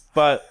guess.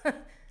 But...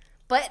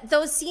 but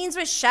those scenes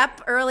with Shep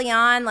early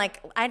on,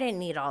 like, I didn't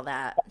need all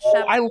that.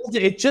 Shep, I loved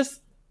it.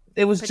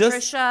 It was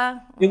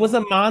Patricia. It was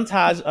a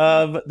montage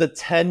of the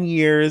 10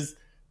 years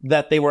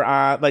that they were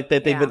on, like,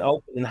 that they've been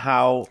open and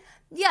how...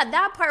 Yeah,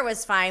 that part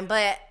was fine.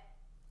 But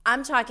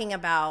I'm talking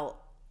about...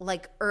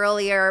 like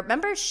earlier,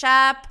 remember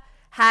Shep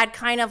had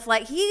kind of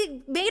like,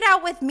 he made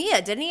out with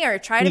Mia, didn't he? Or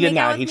tried to make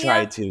out with Mia? He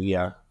tried to,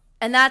 yeah.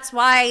 And that's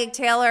why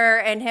Taylor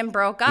and him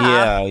broke up.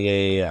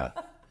 Yeah.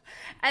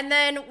 And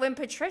then when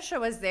Patricia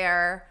was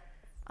there,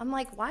 I'm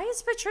like, why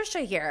is Patricia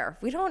here?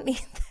 We don't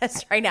need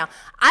this right now.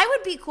 I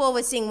would be cool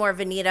with seeing more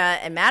Vanita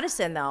and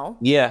Madison, though.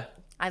 Yeah.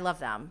 I love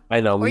them. I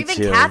know, or me even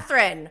too.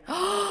 Catherine.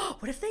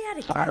 What if they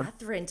added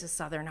Catherine to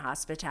Southern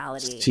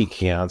Hospitality? She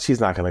can't. She's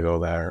not going to go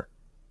there.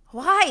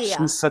 Why?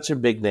 She's such a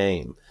big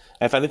name.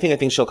 If anything, I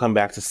think she'll come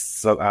back to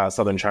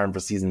Southern Charm for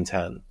season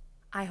 10.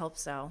 I hope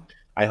so.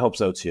 I hope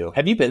so, too.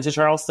 Have you been to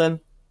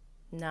Charleston?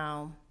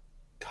 No.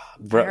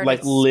 God,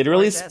 like,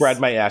 literally gorgeous. Spread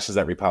my ashes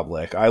at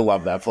Republic. I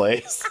love that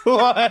place.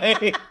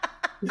 Like,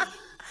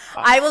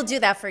 I will do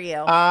that for you.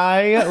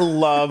 I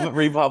love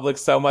Republic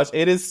so much.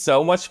 It is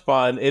so much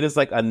fun. It is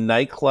like a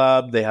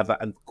nightclub. They have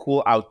a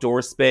cool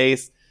outdoor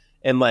space.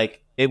 And,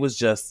 like, it was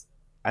just,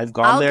 I've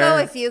gone there. I'll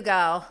go if you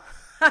go.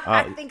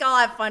 I think I'll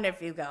have fun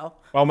if you go.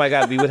 Oh my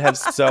God, we would have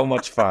so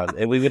much fun.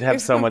 And we would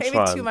have so much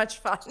fun. Maybe too much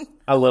fun.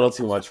 A little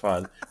too much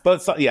fun.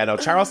 But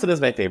Charleston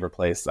is my favorite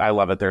place. I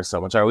love it there so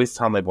much. I always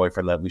tell my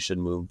boyfriend that we should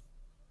move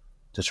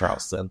to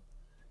Charleston.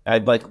 I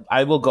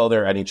will go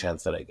there any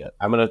chance that I get.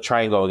 I'm going to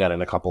try and go again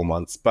in a couple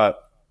months.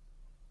 But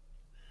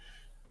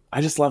I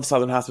just love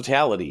Southern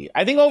Hospitality.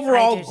 I think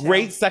overall,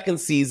 great second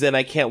season.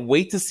 I can't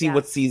wait to see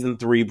what season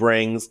 3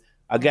 brings.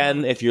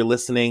 Again, if you're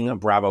listening,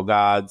 Bravo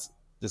Gods,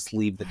 just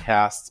leave the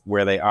cast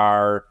where they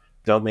are.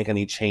 Don't make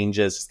any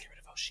changes. Just get rid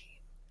of O'Sheen.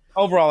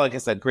 Overall, like I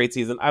said, great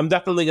season. I'm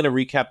definitely going to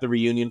recap the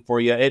reunion for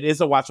you. It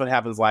is a Watch What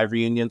Happens live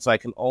reunion, so I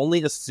can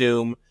only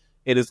assume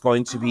it is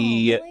going to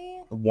be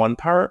one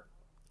part.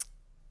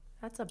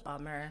 That's a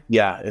bummer.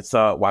 Yeah, it's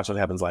a Watch What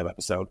Happens live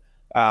episode.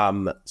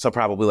 So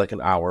probably like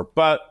an hour,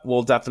 but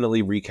we'll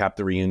definitely recap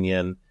the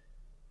reunion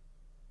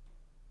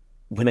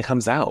when it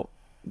comes out.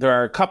 There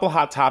are a couple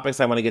hot topics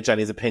I want to get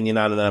Jenny's opinion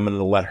on, and then I'm going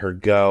to let her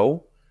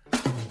go.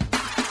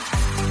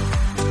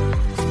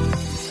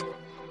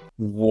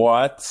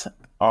 What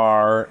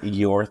are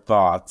your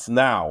thoughts?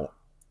 Now,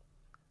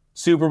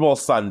 Super Bowl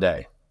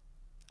Sunday.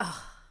 Ugh.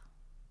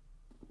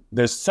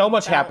 There's so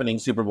much happening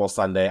Super Bowl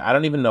Sunday. I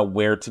don't even know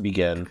where to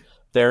begin.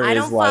 I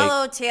don't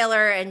follow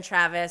Taylor and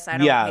Travis. I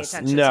don't pay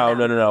attention to them.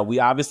 No. We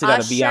obviously got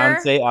a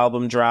Beyonce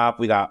album drop.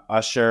 We got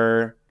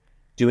Usher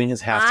doing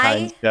his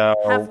halftime show.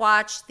 I have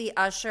watched the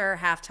Usher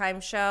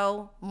halftime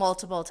show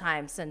multiple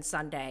times since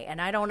Sunday, and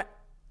I don't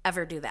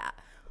ever do that.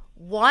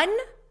 One,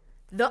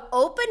 the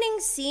opening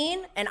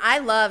scene, and I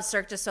love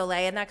Cirque du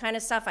Soleil and that kind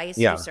of stuff. I used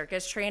to do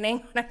circus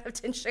training when I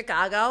lived in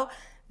Chicago.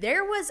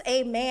 There was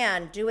a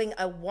man doing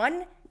a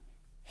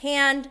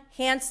one-hand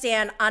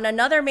handstand on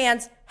another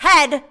man's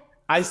head.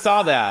 I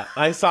saw that.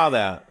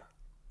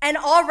 And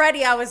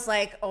already I was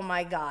like, oh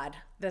my God,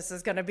 this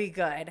is going to be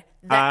good.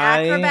 The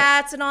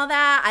acrobats and all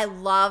that. I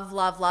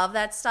love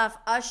that stuff.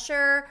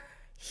 Usher,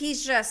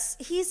 he's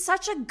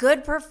such a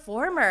good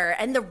performer.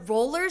 And the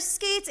roller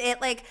skates, it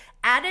like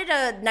added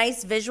a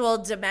nice visual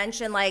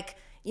dimension. Like,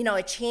 you know,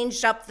 it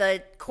changed up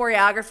the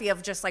choreography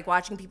of just like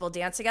watching people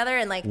dance together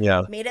and like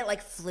made it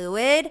like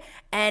fluid.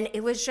 And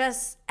it was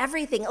just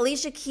everything.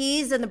 Alicia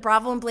Keys and the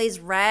Bravo and Blaze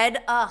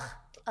Red.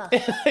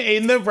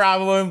 In the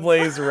Bravo and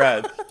Blaze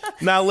Red.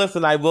 Now,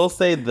 listen, I will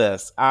say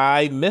this.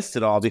 I missed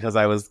it all because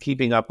I was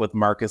keeping up with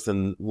Marcus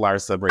and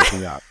Larsa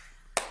breaking up.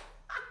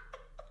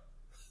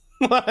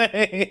 What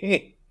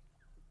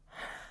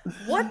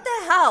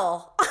the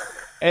hell?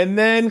 And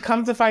then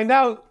come to find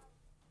out,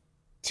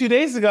 2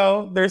 days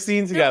ago, they're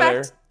seen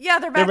together.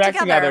 They're back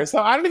together. So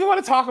I don't even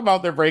want to talk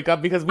about their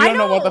breakup because we don't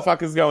know what the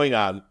fuck is going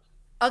on.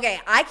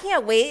 Okay, I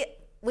can't wait.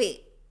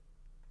 Wait.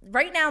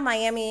 Right now,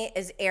 Miami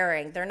is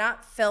airing. They're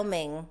not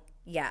filming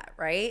yet,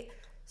 right?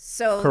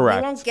 So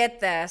we won't get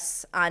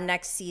this on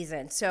next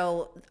season.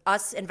 So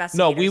us investigators.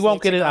 No, we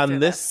won't get it on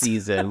this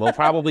season. We'll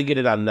probably get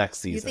it on next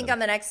season. You think on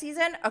the next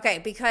season? Okay,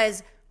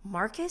 because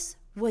Marcus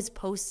was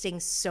posting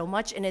so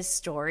much in his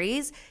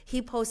stories.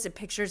 He posted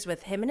pictures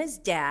with him and his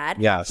dad.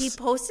 Yes. He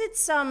posted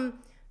some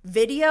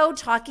video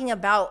talking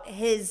about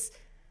his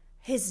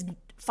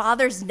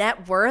father's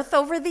net worth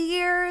over the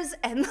years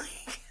and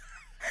like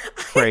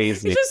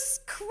crazy.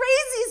 Just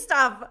crazy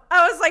stuff.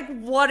 I was like,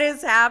 what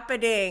is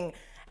happening?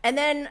 And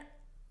then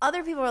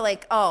other people were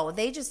like, oh,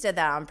 they just did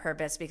that on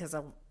purpose because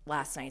of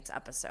last night's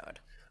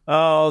episode.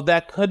 Oh,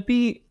 that could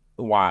be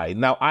why.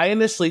 Now, I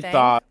initially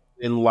thought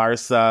when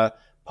Larsa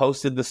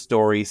posted the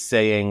story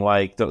saying,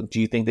 like, do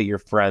you think that your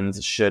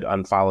friends should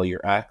unfollow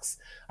your ex?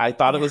 I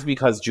thought it was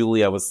because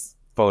Julia was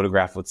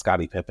photographed with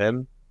Scottie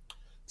Pippen.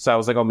 So I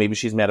was like, oh, maybe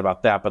she's mad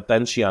about that. But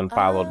then she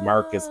unfollowed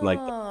Marcus and like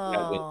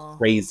that went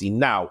crazy.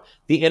 Now,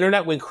 the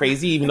internet went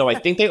crazy, even though I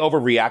think they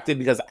overreacted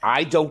because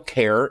I don't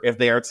care if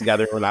they are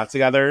together or not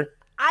together.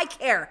 I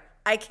care.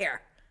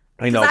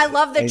 I know. I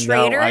love the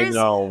traitors. I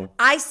know.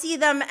 I see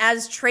them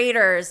as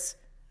traitors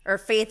or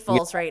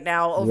faithfuls right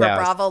now over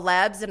Bravo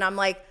Lebs. And I'm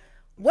like,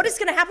 what is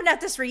going to happen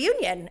at this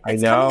reunion?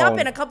 It's coming up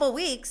in a couple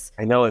weeks.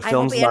 I know. It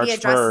films March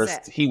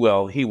 1st. He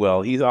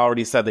will. He's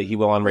already said that he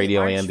will on Radio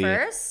March Andy.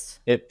 1st?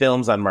 It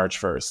films on March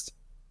 1st.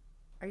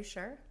 Are you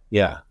sure?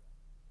 Yeah.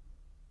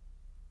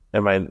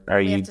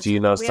 Do you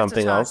know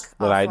something else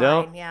that I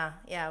don't?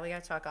 Yeah, we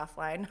got to talk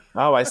offline.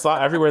 Oh, I saw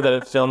everywhere that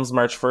it films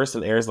March 1st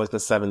and airs like the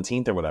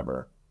 17th or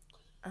whatever.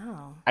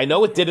 Oh. I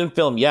know it didn't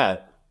film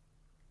yet.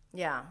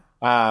 Yeah.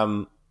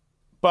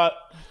 But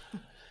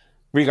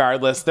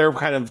regardless, they're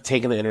kind of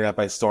taking the internet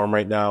by storm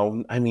right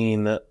now. I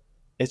mean,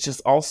 it's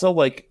just also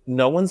like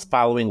no one's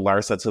following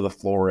Larsa to the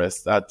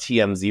florist,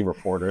 TMZ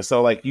reporter.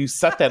 So like you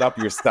set that up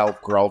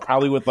yourself, girl,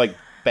 probably with like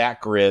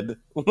Backgrid.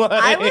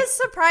 I was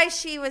surprised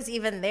she was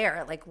even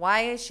there. Like,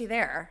 why is she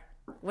there?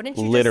 Wouldn't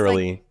you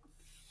literally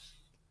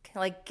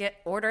just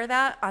order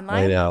that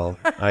online? I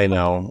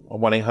know.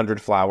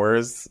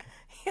 1-800-Flowers.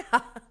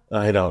 Yeah.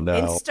 I don't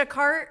know.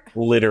 Instacart.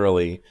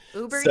 Literally.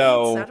 Uber Eats.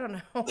 I don't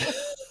know.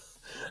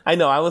 I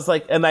know. I was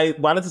like, and I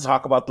wanted to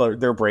talk about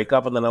their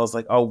breakup, and then I was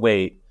like, oh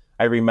wait.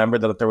 I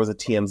remembered that there was a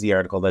TMZ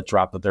article that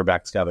dropped that they're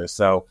back together.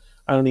 So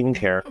I don't even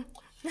care.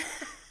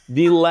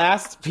 The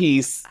last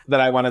piece that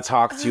I want to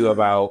talk to you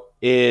about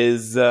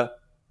is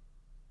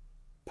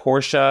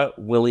Portia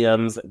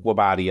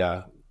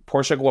Guabadia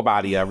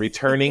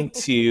returning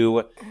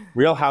to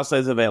Real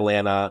Housewives of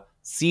Atlanta,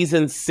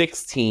 season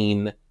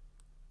 16.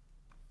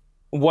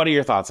 What are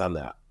your thoughts on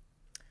that?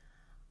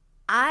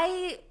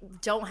 I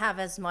don't have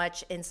as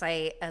much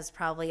insight as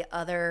probably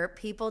other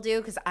people do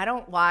because I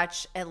don't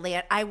watch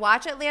Atlanta. I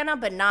watch Atlanta,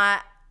 but I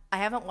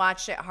haven't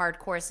watched it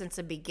hardcore since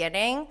the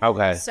beginning.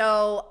 Okay.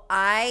 So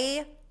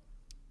I'm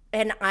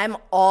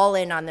all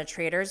in on the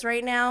Traders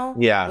right now.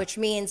 Yeah. Which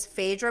means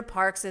Phaedra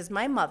Parks is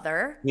my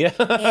mother. Yeah.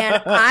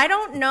 And I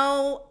don't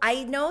know.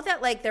 I know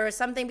that like there was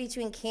something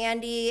between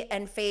Candy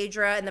and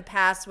Phaedra in the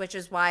past, which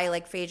is why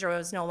like Phaedra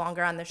was no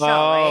longer on the show.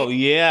 Oh, right?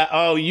 yeah.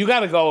 Oh, you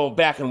got to go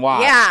back and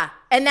watch. Yeah.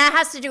 And that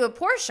has to do with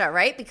Portia,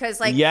 right?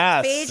 Because like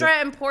Phaedra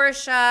and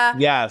Portia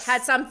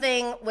had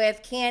something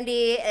with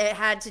Candy. It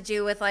had to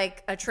do with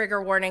like a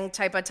trigger warning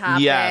type of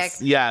topic.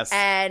 Yes.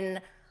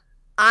 And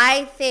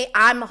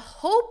I'm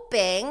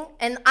hoping,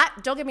 and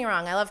don't get me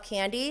wrong, I love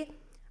Candy.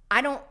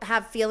 I don't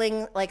have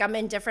feeling like I'm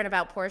indifferent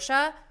about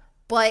Portia,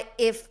 but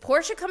if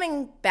Portia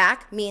coming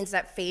back means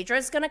that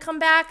Phaedra's going to come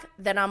back,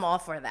 then I'm all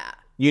for that.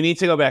 You need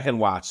to go back and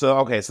watch. So,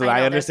 okay, so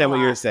I understand what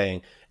you're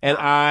saying. And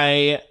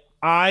I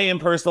am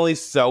personally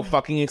so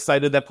fucking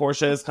excited that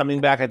Portia is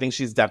coming back. I think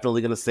she's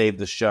definitely going to save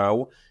the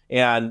show.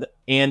 And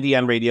Andy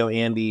on Radio,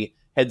 Andy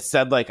had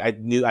said, like,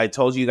 I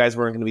told you guys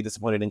weren't going to be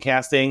disappointed in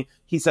casting.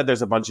 He said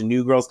there's a bunch of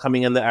new girls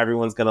coming in that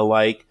everyone's going to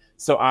like.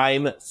 So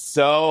I'm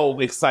so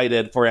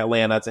excited for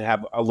Atlanta to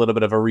have a little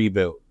bit of a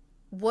reboot.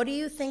 What do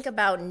you think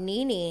about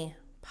Nene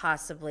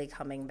possibly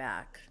coming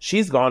back?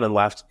 She's gone and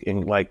left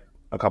in like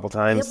a couple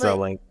times.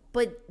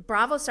 But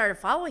Bravo started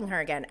following her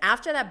again.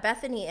 After that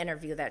Bethany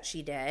interview that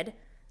she did,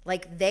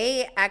 like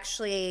they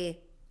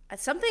actually...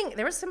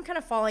 there was some kind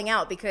of falling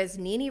out because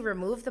Nene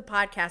removed the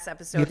podcast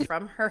episode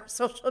from her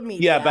social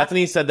media. Yeah,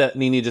 Bethany said that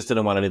Nene just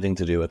didn't want anything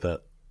to do with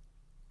it.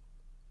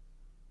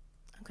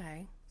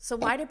 Okay. So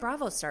why did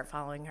Bravo start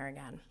following her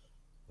again?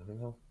 I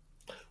don't know.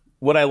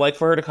 Would I like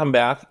for her to come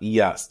back?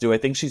 Yes. Do I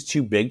think she's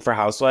too big for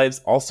Housewives?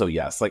 Also,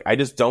 yes. Like, I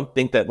just don't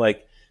think that,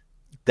 like,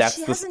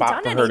 that's the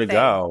spot for her to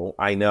go.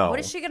 I know. What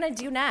is she going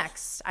to do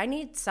next? I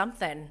need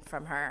something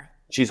from her.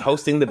 She's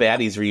hosting the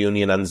Baddies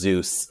reunion on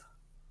Zeus.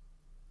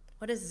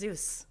 What is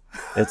Zeus?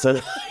 It's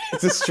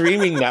a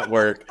streaming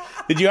network.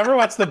 Did you ever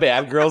watch the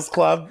Bad Girls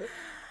Club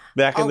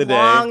back in the day? A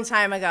long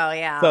time ago,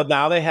 yeah. So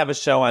now they have a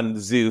show on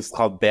Zeus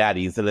called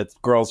Baddies, and it's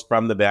girls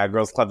from the Bad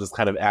Girls Club just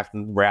kind of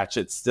acting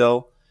ratchet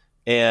still.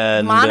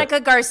 And Monica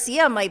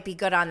Garcia might be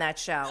good on that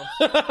show.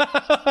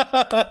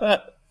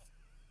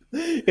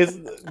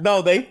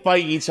 No, they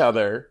fight each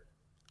other.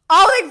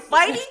 Oh, they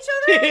fight each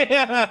other?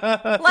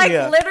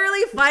 Yeah.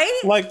 Literally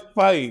fight? Like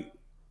fight.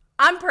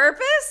 On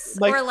purpose?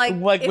 Or like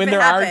when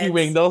they're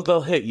arguing,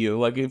 they'll hit you.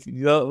 Like if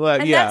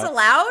and that's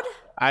allowed?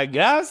 I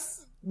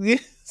guess.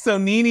 So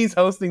Nene's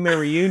hosting their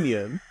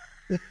reunion.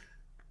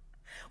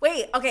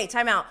 Wait, okay,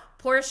 time out.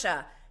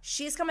 Portia,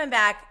 she's coming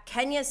back.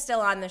 Kenya's still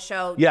on the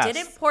show. Yes.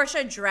 Didn't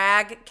Portia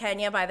drag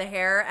Kenya by the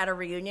hair at a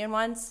reunion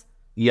once?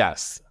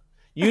 Yes.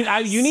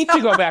 You need to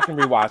go back and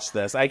rewatch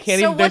this. I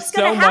can't even. There's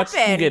so much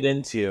to get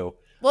into.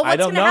 Well,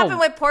 what's going to happen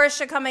with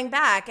Portia coming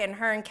back and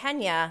her and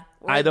Kenya?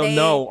 I don't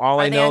know. All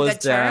I know is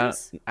that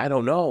I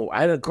don't know.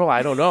 I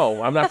don't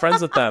know. I'm not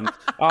friends with them.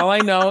 All I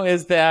know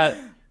is that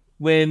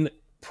when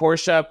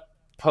Portia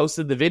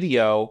posted the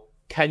video,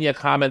 Kenya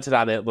commented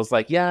on it. Was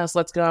like, "Yes,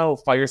 let's go."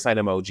 Fire sign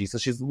emoji. So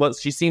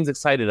she seems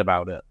excited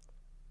about it.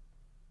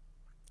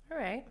 All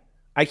right.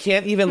 I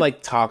can't even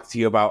like talk to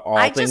you about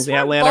all things in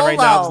Atlanta right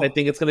now because I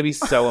think it's going to be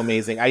so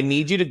amazing. I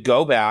need you to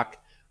go back.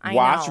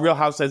 Watch Real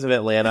Housewives of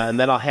Atlanta, and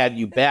then I'll have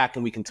you back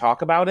and we can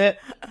talk about it.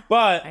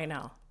 But I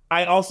know.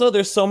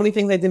 There's so many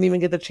things I didn't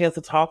even get the chance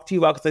to talk to you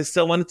about because I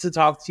still wanted to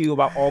talk to you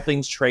about all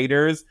things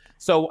Traders.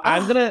 So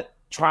I'm going to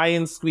try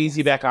and squeeze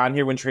you back on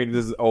here when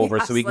Traders is over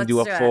so we can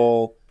do a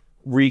full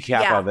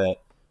recap of it.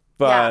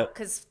 But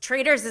because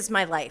Traders is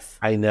my life.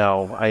 I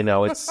know.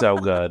 It's so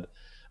good.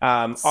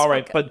 All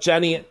right. Good. But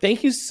Jenny,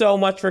 thank you so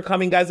much for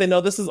coming, guys. I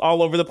know this is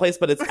all over the place,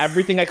 but it's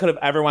everything I could have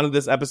ever wanted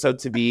this episode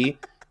to be.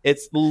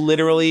 It's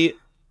literally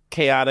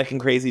chaotic and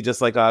crazy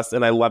just like us,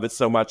 and I love it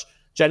so much.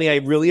 Jenny, I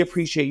really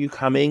appreciate you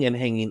coming and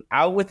hanging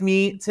out with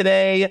me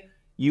today.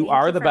 You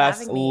are the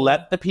best.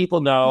 Let the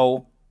people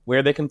know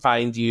where they can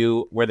find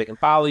you, where they can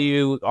follow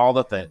you, all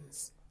the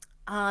things.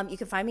 You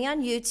can find me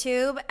on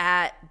YouTube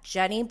at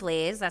Jenny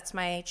Blaze. That's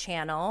my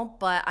channel.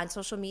 But on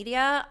social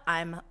media,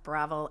 I'm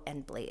Bravo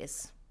and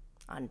Blaze.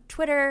 On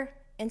Twitter,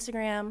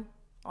 Instagram,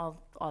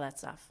 all that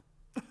stuff.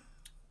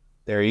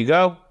 There you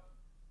go.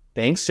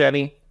 Thanks,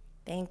 Jenny.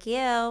 Thank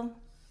you.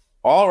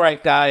 All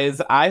right, guys.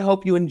 I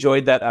hope you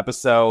enjoyed that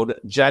episode.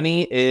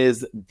 Jenny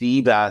is the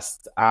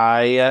best.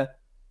 I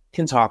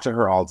can talk to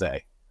her all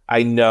day.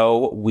 I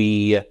know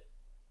we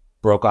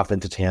broke off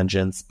into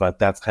tangents, but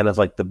that's kind of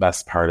like the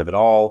best part of it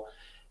all.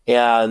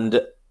 And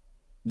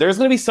there's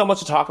going to be so much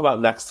to talk about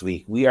next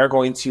week. We are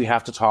going to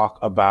have to talk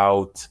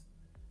about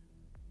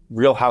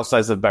Real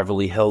Housewives of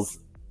Beverly Hills,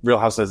 Real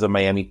Housewives of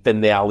Miami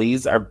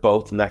finales are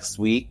both next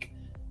week.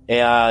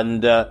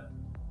 And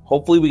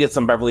hopefully we get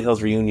some Beverly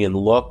Hills reunion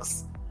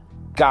looks.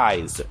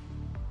 Guys,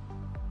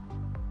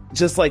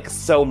 just like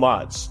so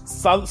much.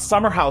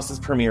 Summer House is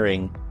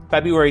premiering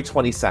February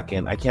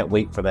 22nd. I can't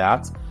wait for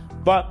that.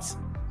 But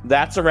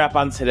that's a wrap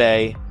on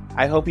today.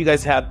 I hope you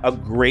guys have a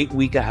great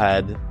week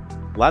ahead.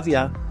 Love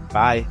ya.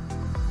 Bye.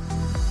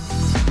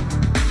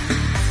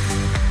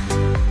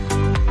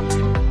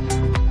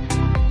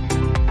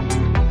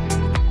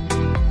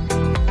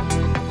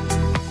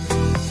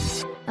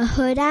 A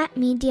Huda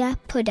Media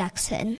Production.